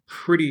start to get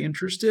pretty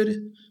interested,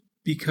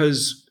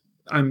 because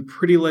I'm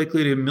pretty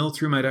likely to mill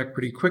through my deck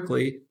pretty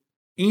quickly,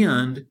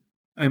 and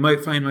I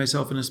might find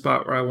myself in a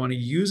spot where I want to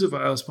use a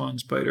Vilespawn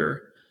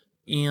Spider,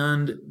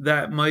 and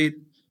that might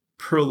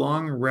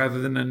prolong rather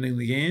than ending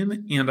the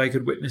game, and I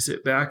could witness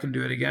it back and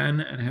do it again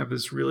and have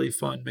this really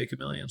fun Make a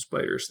Million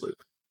Spiders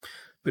loop.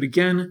 But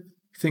again,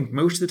 I think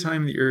most of the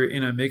time that you're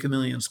in a Make a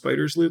Million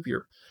Spiders loop,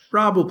 you're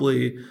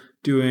probably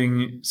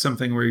doing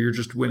something where you're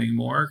just winning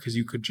more, because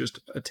you could just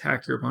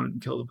attack your opponent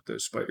and kill them with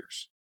those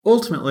spiders.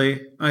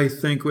 Ultimately, I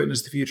think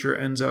Witness the Future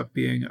ends up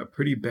being a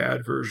pretty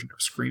bad version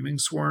of Screaming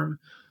Swarm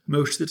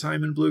most of the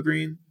time in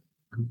blue-green,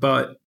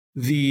 but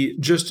the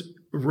just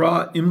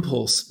raw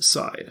impulse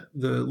side,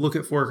 the look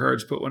at 4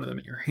 cards, put one of them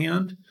in your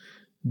hand,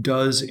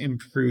 does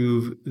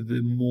improve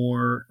the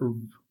more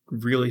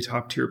really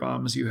top tier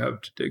bombs you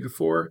have to dig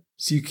for.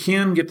 So you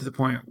can get to the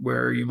point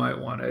where you might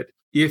want it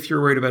if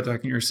you're worried about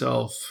decking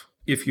yourself,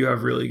 if you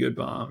have really good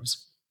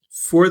bombs.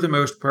 For the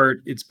most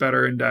part, it's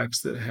better in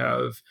decks that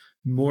have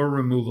more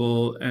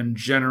removal and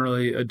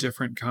generally a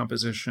different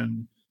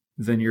composition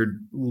than you're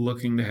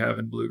looking to have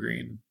in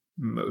blue-green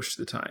most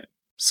of the time.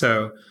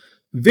 So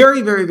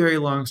very, very, very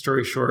long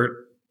story short,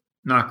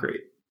 not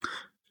great.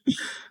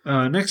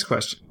 Next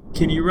question.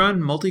 Can you run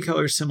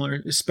multicolor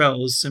similar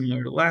spells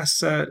similar to last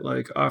set,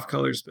 like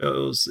off-color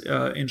spells,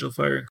 Angel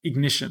Fire,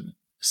 Ignition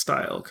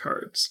style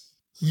cards?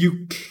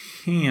 You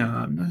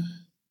can,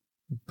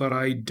 but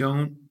I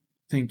don't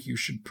think you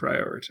should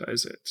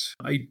prioritize it.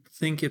 I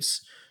think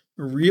it's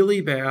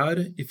really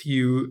bad if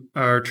you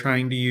are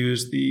trying to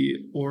use the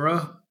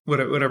aura,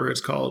 whatever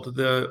it's called,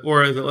 the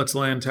aura that lets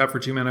land tap for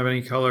 2 mana of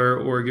any color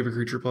or give a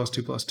creature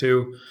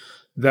 +2/+2.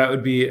 That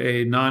would be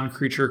a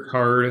non-creature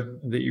card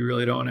that you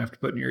really don't have to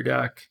put in your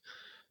deck.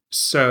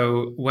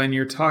 So when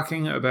you're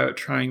talking about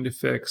trying to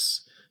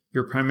fix,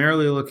 you're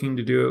primarily looking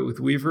to do it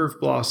with Weaver of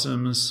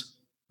Blossoms,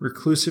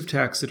 Reclusive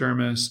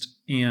Taxidermist,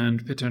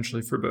 and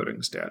potentially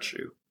Foreboding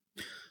Statue.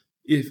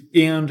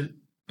 And,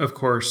 of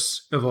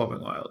course,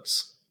 Evolving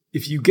Wilds.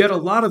 If you get a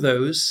lot of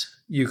those,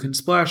 you can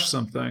splash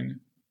something.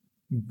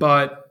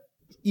 But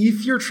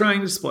if you're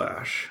trying to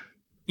splash,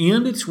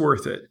 and it's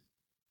worth it,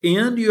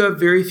 and you have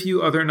very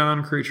few other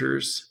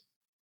non-creatures,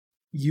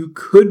 you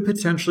could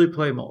potentially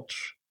play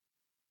Mulch.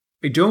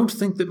 I don't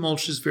think that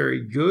Mulch is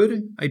very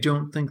good. I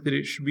don't think that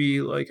it should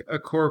be like a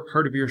core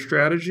part of your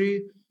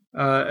strategy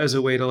as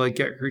a way to like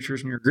get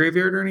creatures in your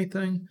graveyard or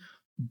anything.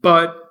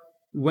 But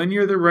when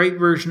you're the right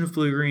version of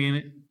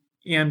blue-green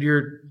and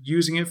you're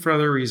using it for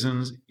other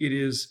reasons, it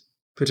is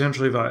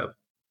potentially viable.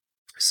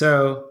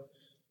 So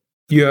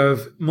you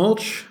have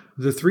Mulch,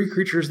 the 3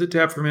 creatures that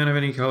tap for mana of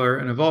any color,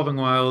 and Evolving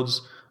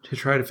Wilds to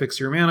try to fix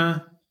your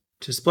mana,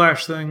 to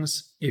splash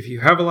things. If you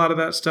have a lot of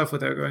that stuff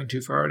without going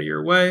too far out of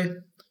your way,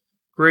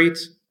 great.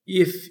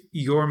 If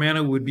your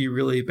mana would be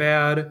really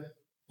bad,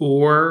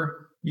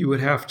 or you would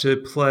have to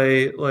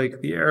play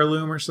like the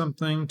Heirloom or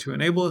something to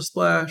enable a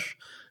splash,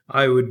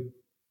 I would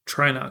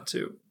try not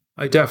to.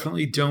 I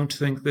definitely don't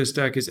think this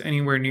deck is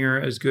anywhere near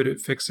as good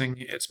at fixing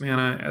its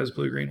mana as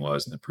blue-green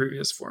was in the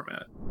previous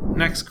format.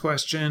 Next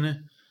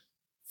question.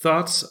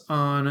 Thoughts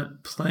on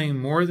playing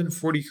more than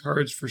 40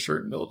 cards for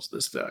certain builds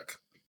this deck?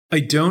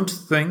 I don't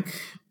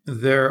think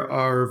there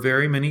are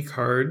very many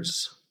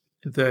cards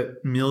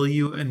that mill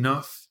you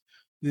enough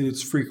that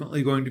it's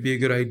frequently going to be a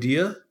good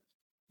idea.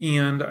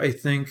 And I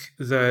think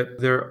that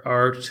there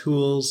are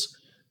tools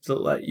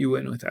that let you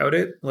win without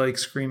it, like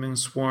Screaming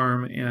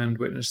Swarm and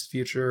Witness the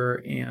Future,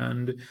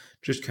 and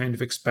just kind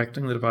of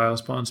expecting that a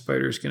Vilespawn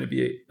Spider is going to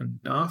be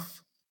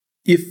enough.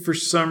 If for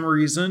some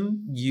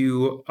reason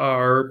you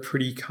are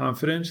pretty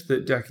confident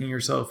that decking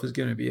yourself is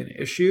going to be an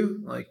issue,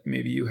 like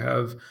maybe you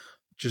have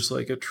just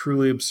like a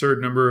truly absurd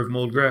number of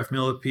Moldgraph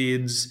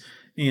Millipedes,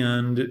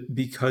 and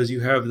because you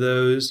have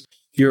those,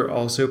 you're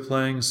also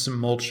playing some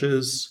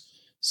Mulches,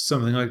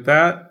 something like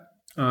that.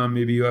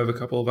 Maybe you have a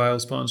couple of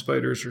Vilespawn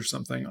Spiders or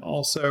something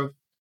also.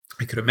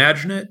 I could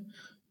imagine it,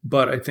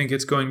 but I think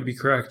it's going to be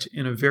correct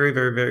in a very,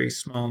 very, very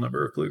small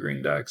number of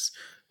blue-green decks.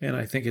 And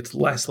I think it's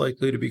less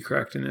likely to be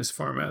correct in this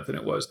format than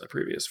it was in the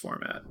previous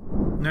format.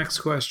 Next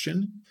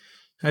question.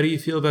 How do you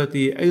feel about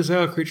the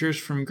exile creatures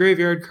from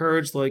graveyard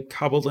cards like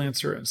Cobbled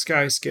Lancer and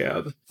Sky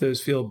Scab?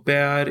 Those feel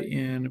bad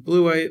in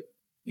blue-white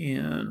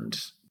and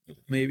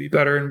maybe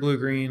better in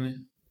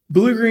blue-green.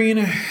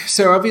 Blue-green,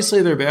 so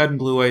obviously they're bad in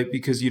blue-white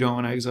because you don't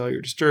want to exile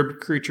your disturbed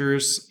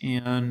creatures,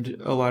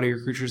 and a lot of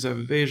your creatures have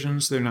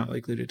evasion, so they're not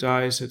likely to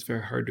die, so it's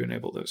very hard to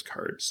enable those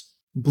cards.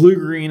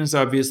 Blue-green is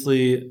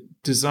obviously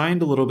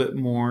designed a little bit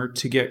more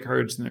to get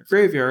cards in their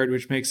graveyard,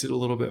 which makes it a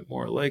little bit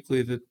more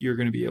likely that you're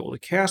going to be able to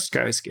cast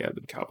Sky Scab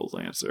and Cobbled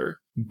Lancer.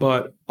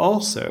 But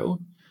also,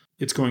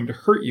 it's going to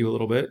hurt you a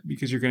little bit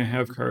because you're going to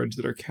have cards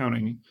that are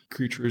counting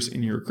creatures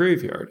in your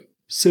graveyard.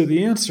 So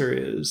the answer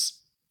is,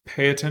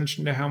 pay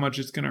attention to how much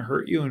it's going to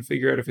hurt you and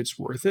figure out if it's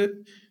worth it.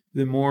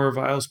 The more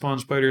Vilespawn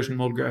Spiders and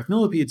Moldgraph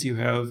Millipedes you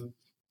have,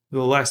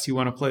 the less you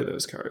want to play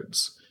those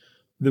cards.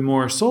 The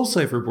more Soul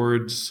Cipher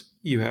boards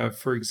you have,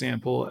 for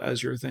example,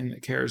 as your thing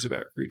that cares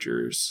about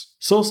creatures.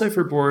 Soul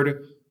Cipher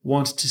board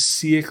wants to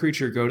see a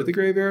creature go to the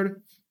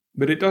graveyard,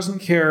 but it doesn't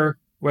care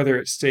whether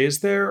it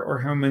stays there or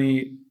how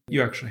many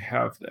you actually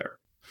have there.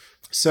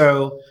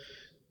 So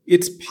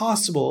it's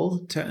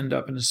possible to end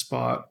up in a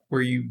spot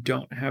where you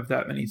don't have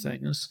that many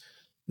things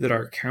that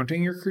are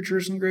counting your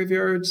creatures in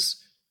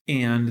graveyards,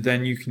 and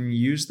then you can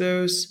use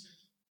those.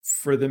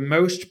 For the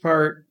most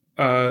part,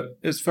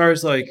 as far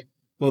as like,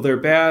 well, they're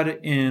bad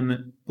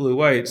in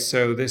blue-white,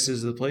 so this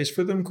is the place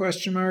for them, ?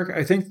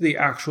 I think the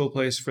actual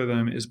place for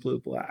them is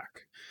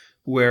blue-black,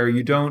 where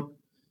you don't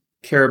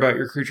care about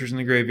your creatures in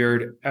the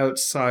graveyard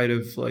outside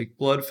of like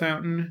Blood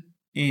Fountain,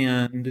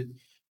 and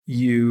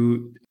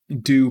you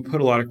do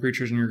put a lot of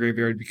creatures in your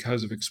graveyard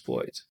because of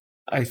Exploit.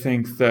 I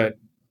think that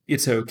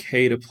it's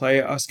okay to play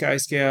a Sky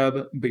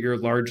Scab, but you're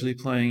largely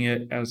playing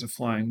it as a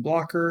flying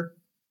blocker.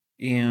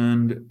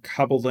 And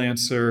Cobbled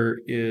Lancer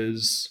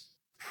is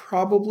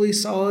probably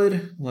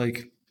solid.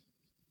 Like,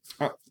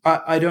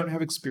 I don't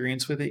have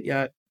experience with it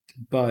yet,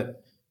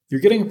 but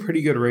you're getting a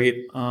pretty good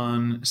rate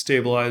on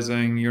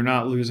stabilizing. You're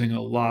not losing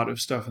a lot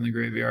of stuff in the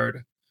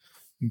graveyard,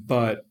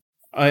 but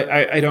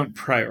I don't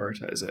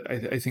prioritize it.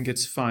 I think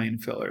it's fine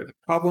filler. The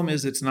problem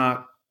is it's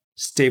not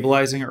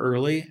stabilizing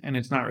early and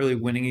it's not really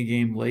winning a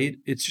game late.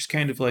 It's just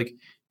kind of like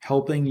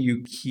helping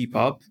you keep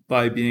up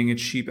by being a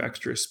cheap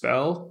extra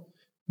spell,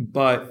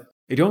 but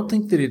I don't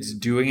think that it's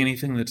doing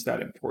anything that's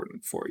that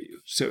important for you.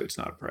 So it's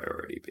not a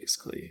priority,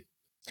 basically.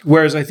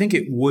 Whereas I think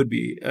it would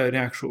be an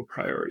actual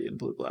priority in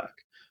blue black,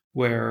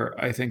 where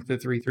I think the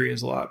 3/3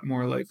 is a lot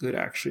more likely to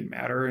actually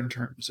matter in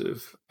terms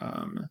of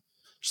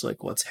just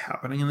like what's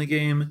happening in the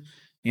game.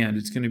 And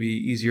it's going to be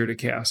easier to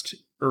cast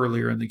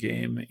earlier in the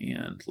game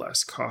and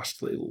less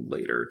costly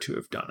later to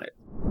have done it.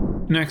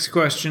 Next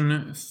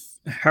question.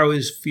 How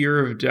is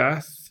Fear of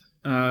Death?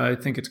 I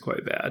think it's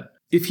quite bad.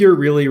 If you're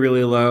really,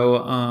 really low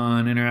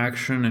on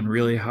interaction and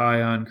really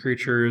high on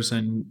creatures,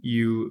 and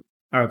you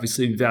are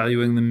obviously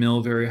valuing the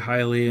mill very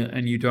highly,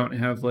 and you don't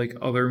have like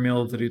other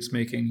mill that it's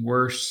making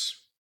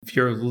worse, if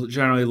you're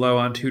generally low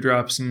on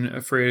 2-drops and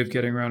afraid of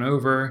getting run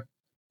over,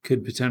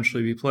 could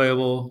potentially be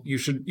playable. You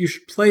should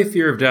play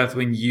Fear of Death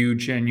when you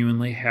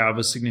genuinely have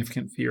a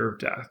significant fear of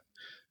death.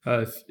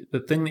 If the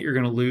thing that you're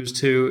going to lose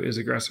to is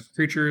aggressive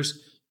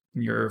creatures,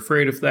 and you're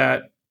afraid of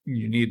that,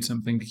 you need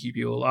something to keep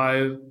you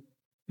alive,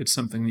 it's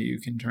something that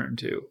you can turn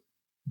to.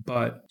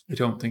 But I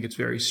don't think it's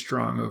very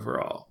strong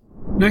overall.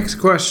 Next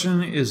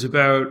question is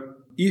about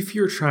if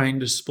you're trying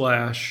to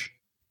splash,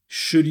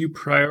 should you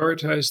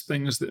prioritize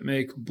things that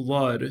make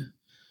blood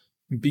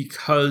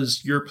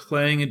because you're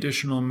playing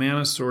additional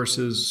mana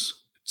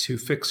sources to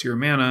fix your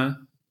mana,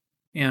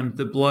 and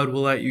the blood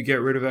will let you get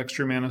rid of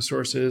extra mana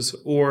sources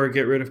or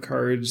get rid of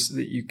cards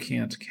that you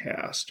can't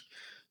cast.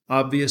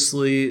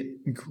 Obviously,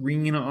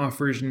 green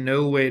offers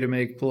no way to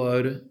make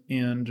blood,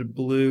 and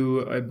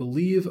blue, I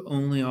believe,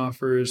 only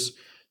offers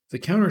the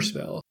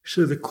counterspell.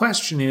 So the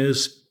question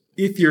is,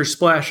 if you're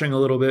splashing a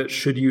little bit,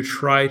 should you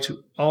try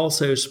to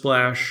also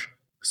splash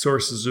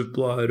sources of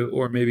blood,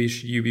 or maybe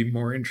should you be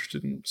more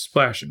interested in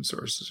splashing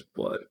sources of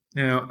blood?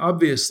 Now,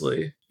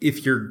 obviously,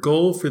 if your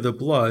goal for the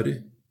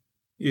blood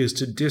is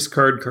to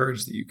discard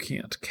cards that you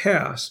can't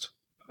cast,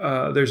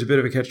 there's a bit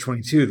of a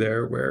catch-22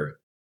 there, where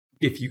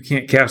if you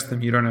can't cast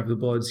them, you don't have the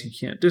blood, so you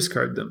can't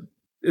discard them.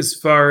 As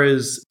far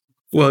as,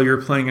 well,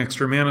 you're playing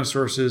extra mana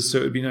sources, so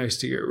it'd be nice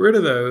to get rid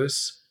of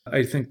those,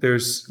 I think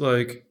there's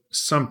like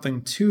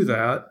something to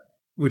that,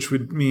 which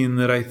would mean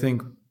that I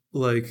think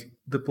like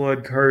the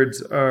blood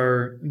cards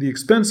are, the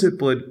expensive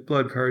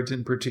blood cards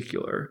in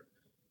particular,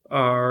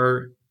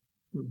 are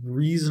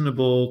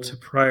reasonable to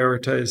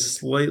prioritize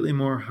slightly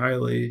more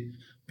highly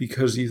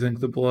because you think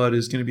the blood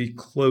is going to be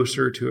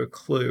closer to a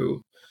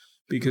clue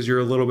because you're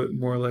a little bit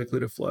more likely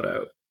to flood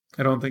out.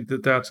 I don't think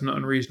that that's an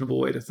unreasonable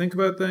way to think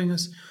about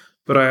things,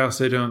 but I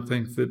also don't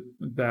think that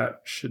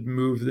that should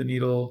move the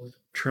needle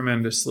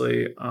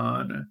tremendously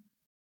on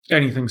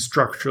anything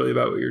structurally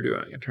about what you're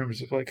doing in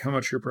terms of like how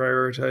much you're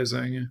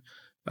prioritizing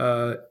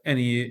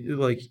any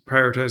like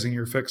prioritizing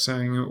your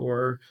fixing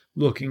or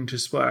looking to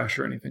splash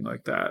or anything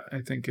like that.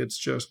 I think it's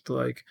just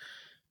like,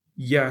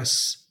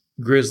 yes,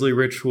 Grisly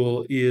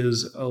Ritual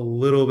is a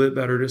little bit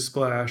better to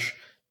splash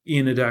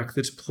in a deck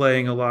that's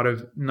playing a lot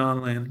of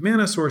non-land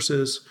mana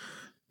sources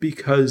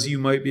because you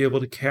might be able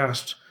to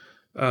cast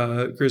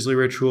Grisly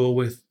Ritual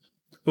with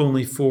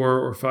only 4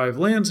 or 5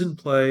 lands in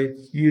play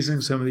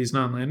using some of these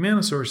non-land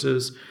mana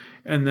sources,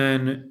 and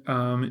then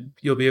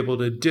you'll be able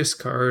to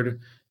discard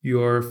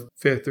your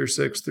 5th or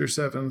 6th or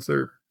 7th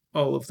or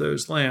all of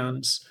those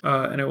lands,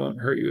 and it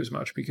won't hurt you as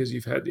much because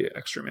you've had the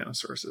extra mana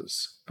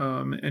sources.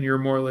 And you're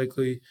more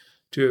likely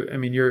to, I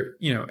mean, you're,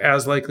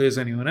 as likely as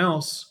anyone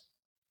else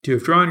to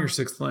have drawn your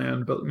 6th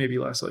land, but maybe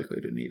less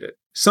likely to need it.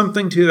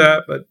 Something to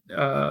that, but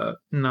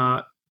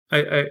not,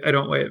 I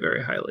don't weigh it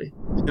very highly.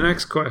 The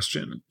next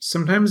question.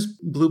 Sometimes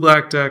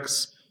blue-black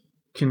decks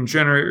can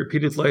generate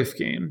repeated life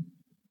gain,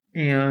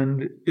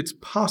 and it's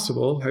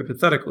possible,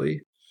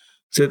 hypothetically,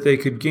 that they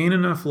could gain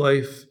enough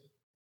life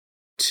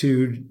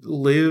to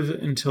live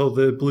until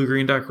the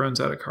blue-green deck runs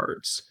out of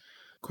cards.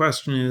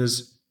 Question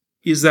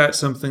is that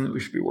something that we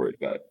should be worried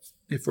about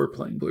if we're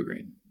playing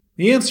blue-green?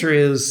 The answer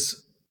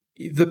is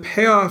the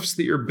payoffs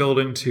that you're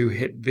building to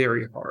hit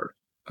very hard.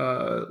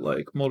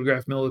 Like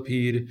Moldgraph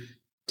Millipede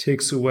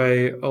takes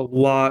away a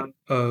lot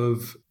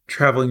of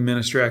Traveling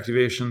Minister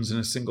activations in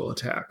a single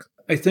attack.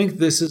 I think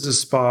this is a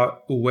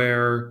spot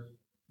where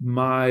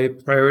my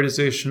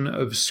prioritization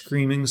of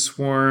Screaming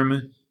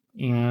Swarm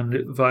and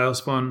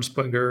Vilespawn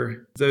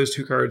Spider, those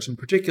 2 cards in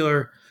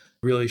particular,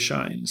 really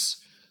shines.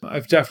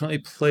 I've definitely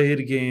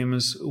played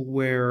games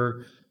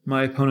where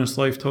my opponent's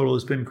life total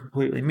has been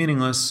completely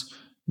meaningless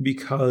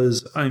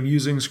because I'm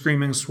using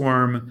Screaming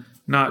Swarm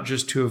not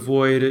just to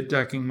avoid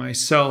decking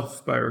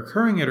myself by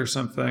recurring it or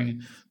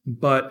something,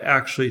 but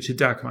actually to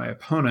deck my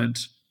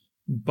opponent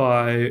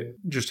by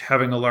just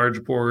having a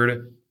large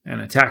board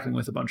and attacking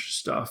with a bunch of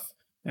stuff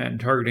and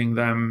targeting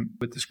them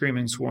with the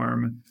Screaming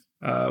Swarm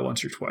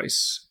once or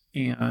twice.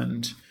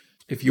 And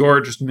if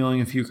you're just milling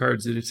a few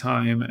cards at a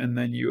time and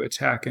then you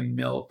attack and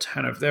mill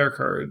 10 of their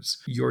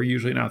cards, you're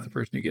usually not the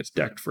person who gets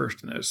decked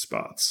first in those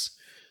spots.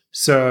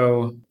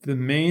 So the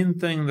main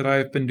thing that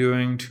I've been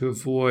doing to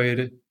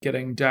avoid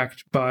getting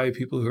decked by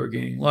people who are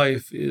gaining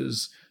life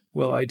is,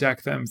 well, I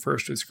deck them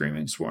first with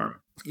Screaming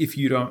Swarm. If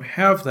you don't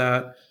have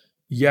that,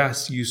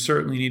 yes, you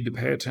certainly need to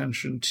pay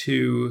attention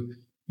to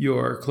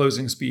your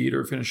closing speed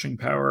or finishing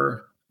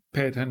power.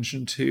 Pay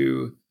attention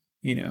to,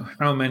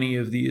 how many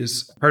of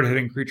these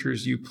hard-hitting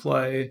creatures you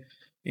play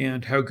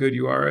and how good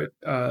you are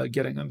at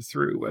getting them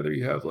through, whether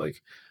you have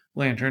like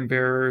Lantern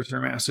Bearers or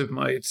Massive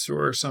Mites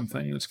or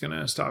something that's going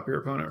to stop your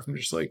opponent from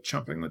just like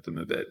chumping with them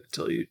a bit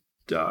until you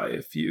die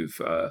if you've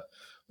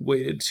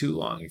waited too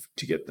long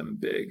to get them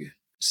big.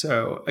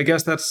 So I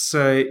guess that's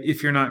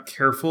if you're not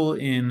careful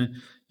in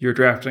your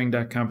drafting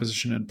deck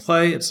composition and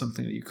play, it's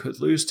something that you could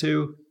lose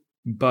to.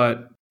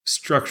 But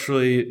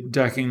structurally,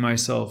 decking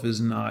myself is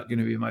not going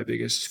to be my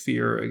biggest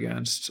fear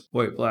against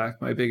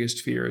white-black. My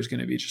biggest fear is going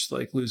to be just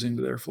like losing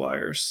to their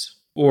flyers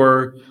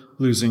or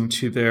losing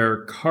to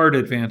their card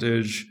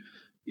advantage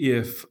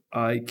if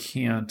I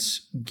can't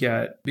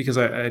get, because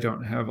I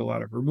don't have a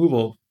lot of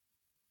removal,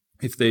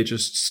 if they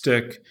just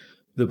stick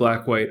the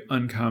black-white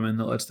uncommon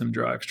that lets them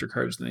draw extra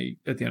cards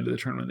at the end of the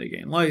turn when they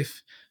gain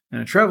life,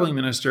 and a Traveling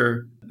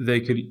Minister, they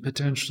could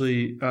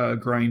potentially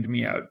grind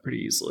me out pretty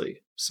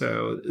easily.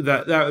 So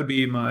that would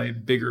be my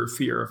bigger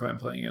fear if I'm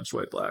playing against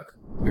white-black.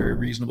 Very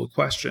reasonable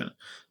question.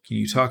 Can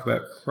you talk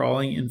about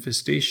Crawling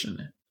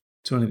Infestation?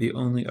 It's one of the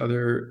only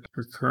other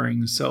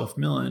recurring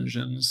self-mill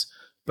engines,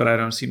 but I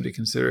don't seem to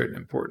consider it an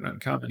important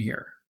uncommon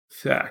here.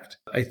 Fact.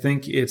 I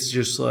think it's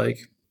just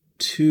like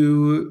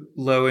too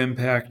low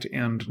impact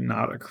and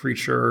not a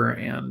creature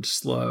and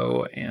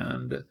slow,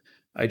 and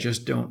I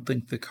just don't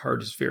think the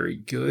card is very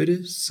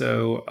good,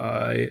 so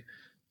I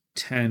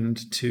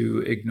tend to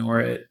ignore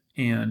it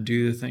and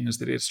do the things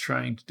that it's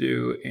trying to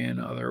do in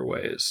other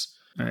ways.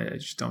 I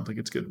just don't think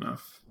it's good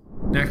enough.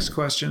 Next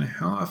question,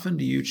 how often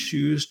do you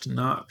choose to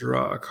not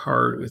draw a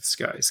card with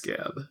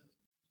Skyscab?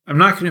 I'm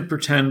not going to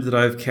pretend that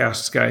I've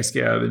cast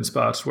Skyscab in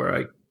spots where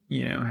I,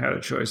 had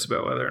a choice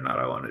about whether or not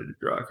I wanted to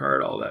draw a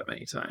card all that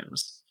many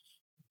times.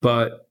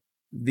 But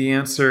the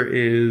answer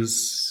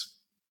is,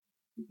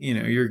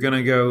 you're going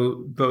to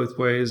go both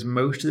ways.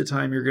 Most of the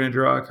time you're going to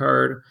draw a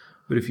card,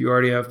 but if you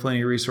already have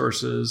plenty of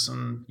resources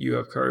and you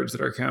have cards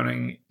that are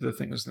counting the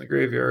things in the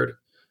graveyard,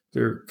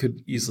 there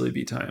could easily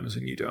be times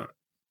when you don't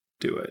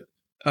do it.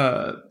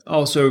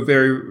 Also,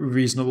 very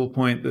reasonable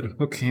point that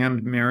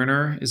Hookhand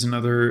Mariner is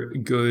another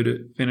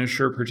good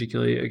finisher,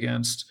 particularly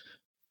against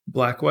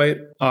black-white.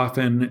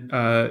 Often,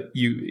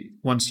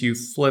 once you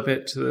flip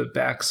it to the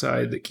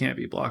backside that can't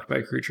be blocked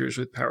by creatures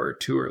with power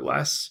 2 or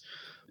less,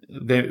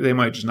 they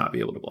might just not be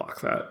able to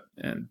block that,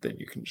 and then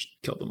you can just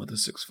kill them with a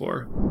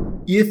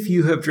 6/4. If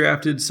you have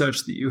drafted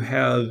such that you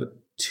have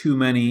too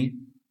many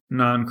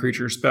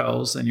non-creature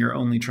spells and you're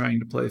only trying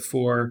to play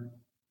 4,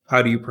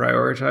 how do you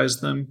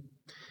prioritize them?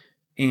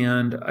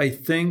 And I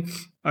think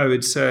I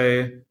would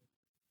say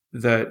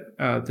that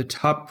the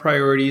top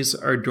priorities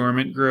are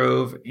Dormant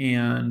Grove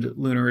and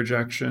Lunar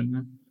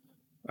Rejection,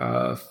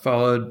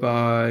 followed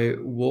by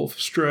Wolf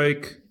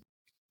Strike.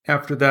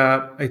 After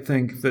that, I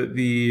think that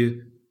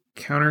the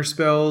counter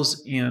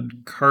spells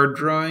and card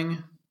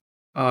drawing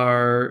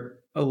are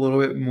a little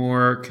bit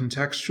more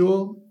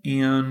contextual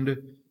and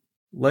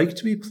like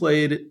to be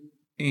played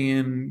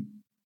in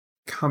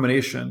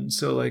combination.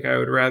 So like I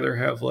would rather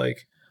have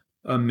like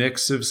a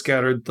mix of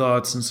Scattered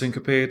Thoughts and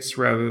Syncopates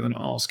rather than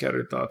all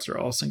Scattered Thoughts or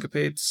all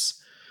Syncopates.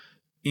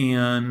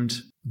 And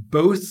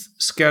both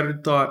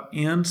Scattered Thought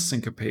and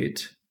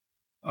Syncopate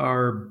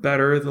are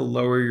better the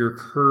lower your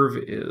curve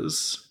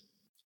is.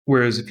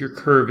 Whereas if your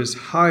curve is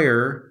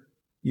higher,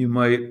 you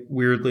might,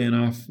 weirdly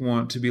enough,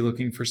 want to be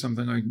looking for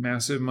something like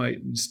Massive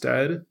Might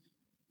instead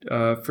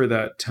for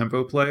that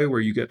tempo play where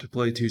you get to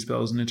play 2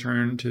 spells in a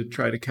turn to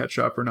try to catch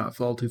up or not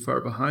fall too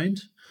far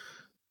behind.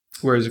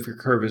 Whereas if your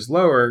curve is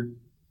lower,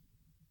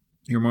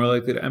 you're more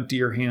likely to empty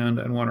your hand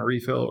and want to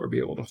refill or be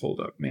able to hold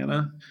up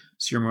mana.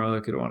 So you're more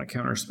likely to want to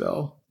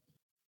counterspell.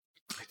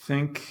 I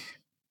think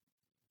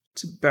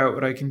it's about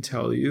what I can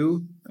tell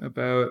you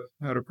about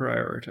how to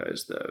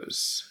prioritize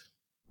those.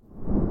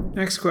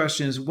 Next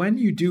question is, when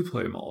you do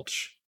play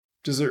Mulch,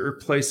 does it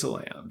replace a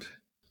land?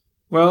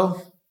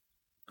 Well,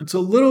 it's a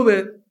little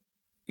bit,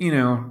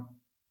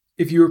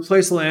 if you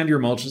replace a land, your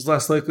Mulch is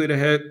less likely to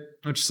hit,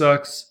 which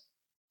sucks.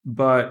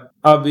 But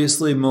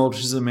obviously Mulch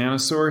is a mana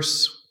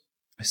source.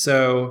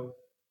 So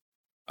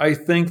I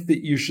think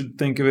that you should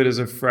think of it as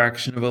a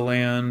fraction of a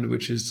land,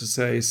 which is to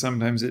say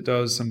sometimes it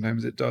does,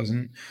 sometimes it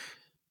doesn't.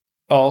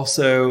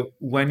 Also,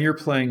 when you're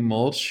playing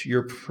Mulch,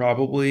 you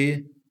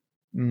probably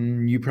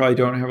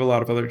don't have a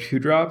lot of other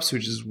 2-drops,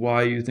 which is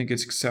why you think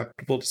it's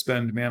acceptable to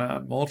spend mana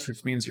on Mulch,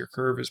 which means your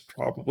curve is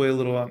probably a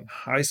little on the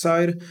high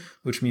side,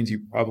 which means you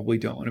probably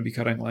don't want to be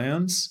cutting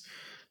lands.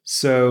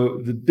 So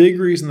the big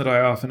reason that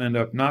I often end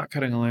up not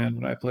cutting a land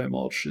when I play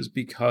mulch is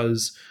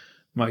because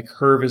my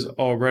curve is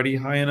already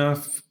high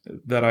enough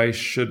that I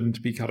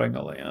shouldn't be cutting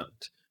a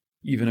land,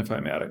 even if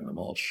I'm adding the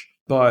mulch.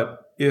 But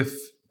if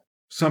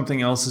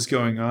something else is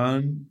going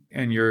on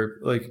and you're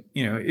like,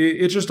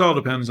 it just all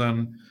depends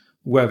on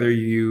whether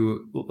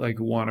you like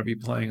want to be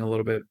playing a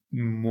little bit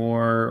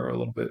more or a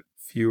little bit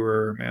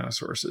fewer mana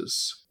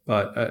sources.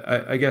 But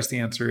I guess the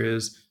answer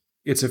is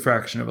it's a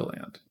fraction of a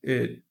land.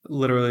 It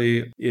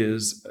literally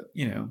is,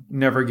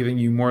 never giving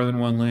you more than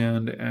one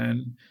land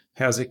and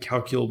has a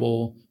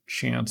calculable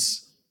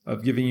chance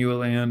of giving you a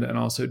land, and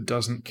also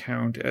doesn't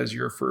count as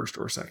your first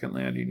or second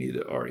land. You need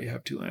to already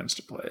have 2 lands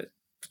to play it.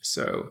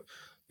 So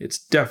it's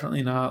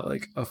definitely not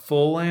like a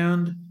full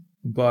land,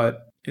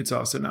 but it's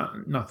also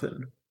not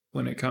nothing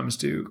when it comes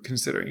to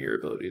considering your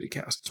ability to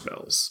cast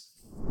spells.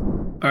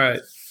 All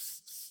right.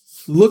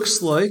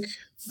 Looks like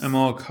I'm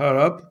all caught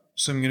up,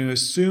 so I'm going to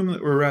assume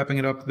that we're wrapping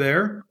it up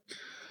there.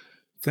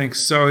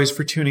 Thanks as always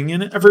for tuning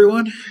in,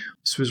 everyone.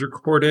 This was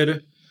recorded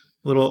a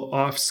little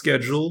off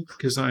schedule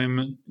because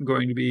I'm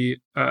going to be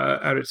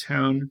out of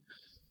town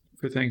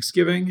for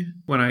Thanksgiving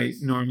when I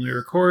normally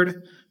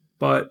record.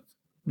 But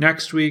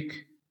next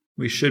week,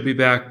 we should be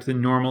back to the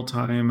normal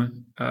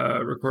time,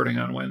 recording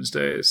on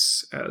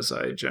Wednesdays, as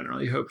I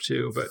generally hope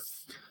to, but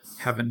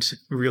haven't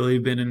really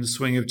been in the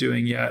swing of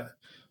doing yet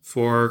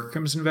for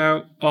Crimson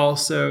Vow.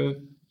 Also,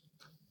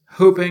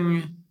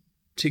 hoping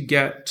to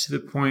get to the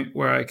point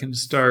where I can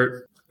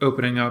start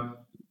opening up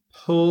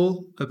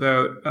poll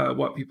about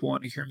what people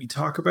want to hear me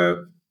talk about.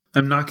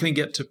 I'm not going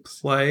to get to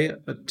play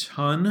a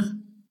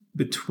ton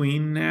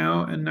between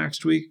now and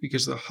next week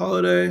because of the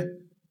holiday.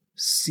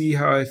 See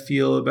how I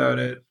feel about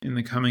it in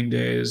the coming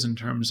days in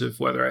terms of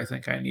whether I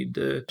think I need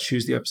to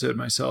choose the episode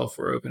myself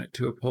or open it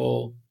to a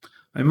poll.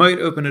 I might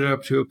open it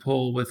up to a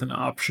poll with an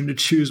option to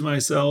choose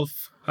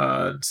myself,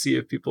 see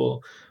if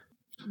people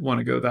want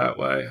to go that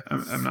way.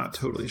 I'm not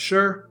totally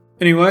sure.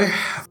 Anyway,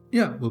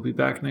 yeah, we'll be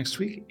back next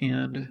week,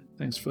 and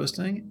thanks for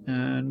listening,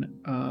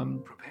 and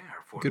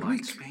Prepare for good light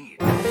week.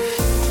 speed.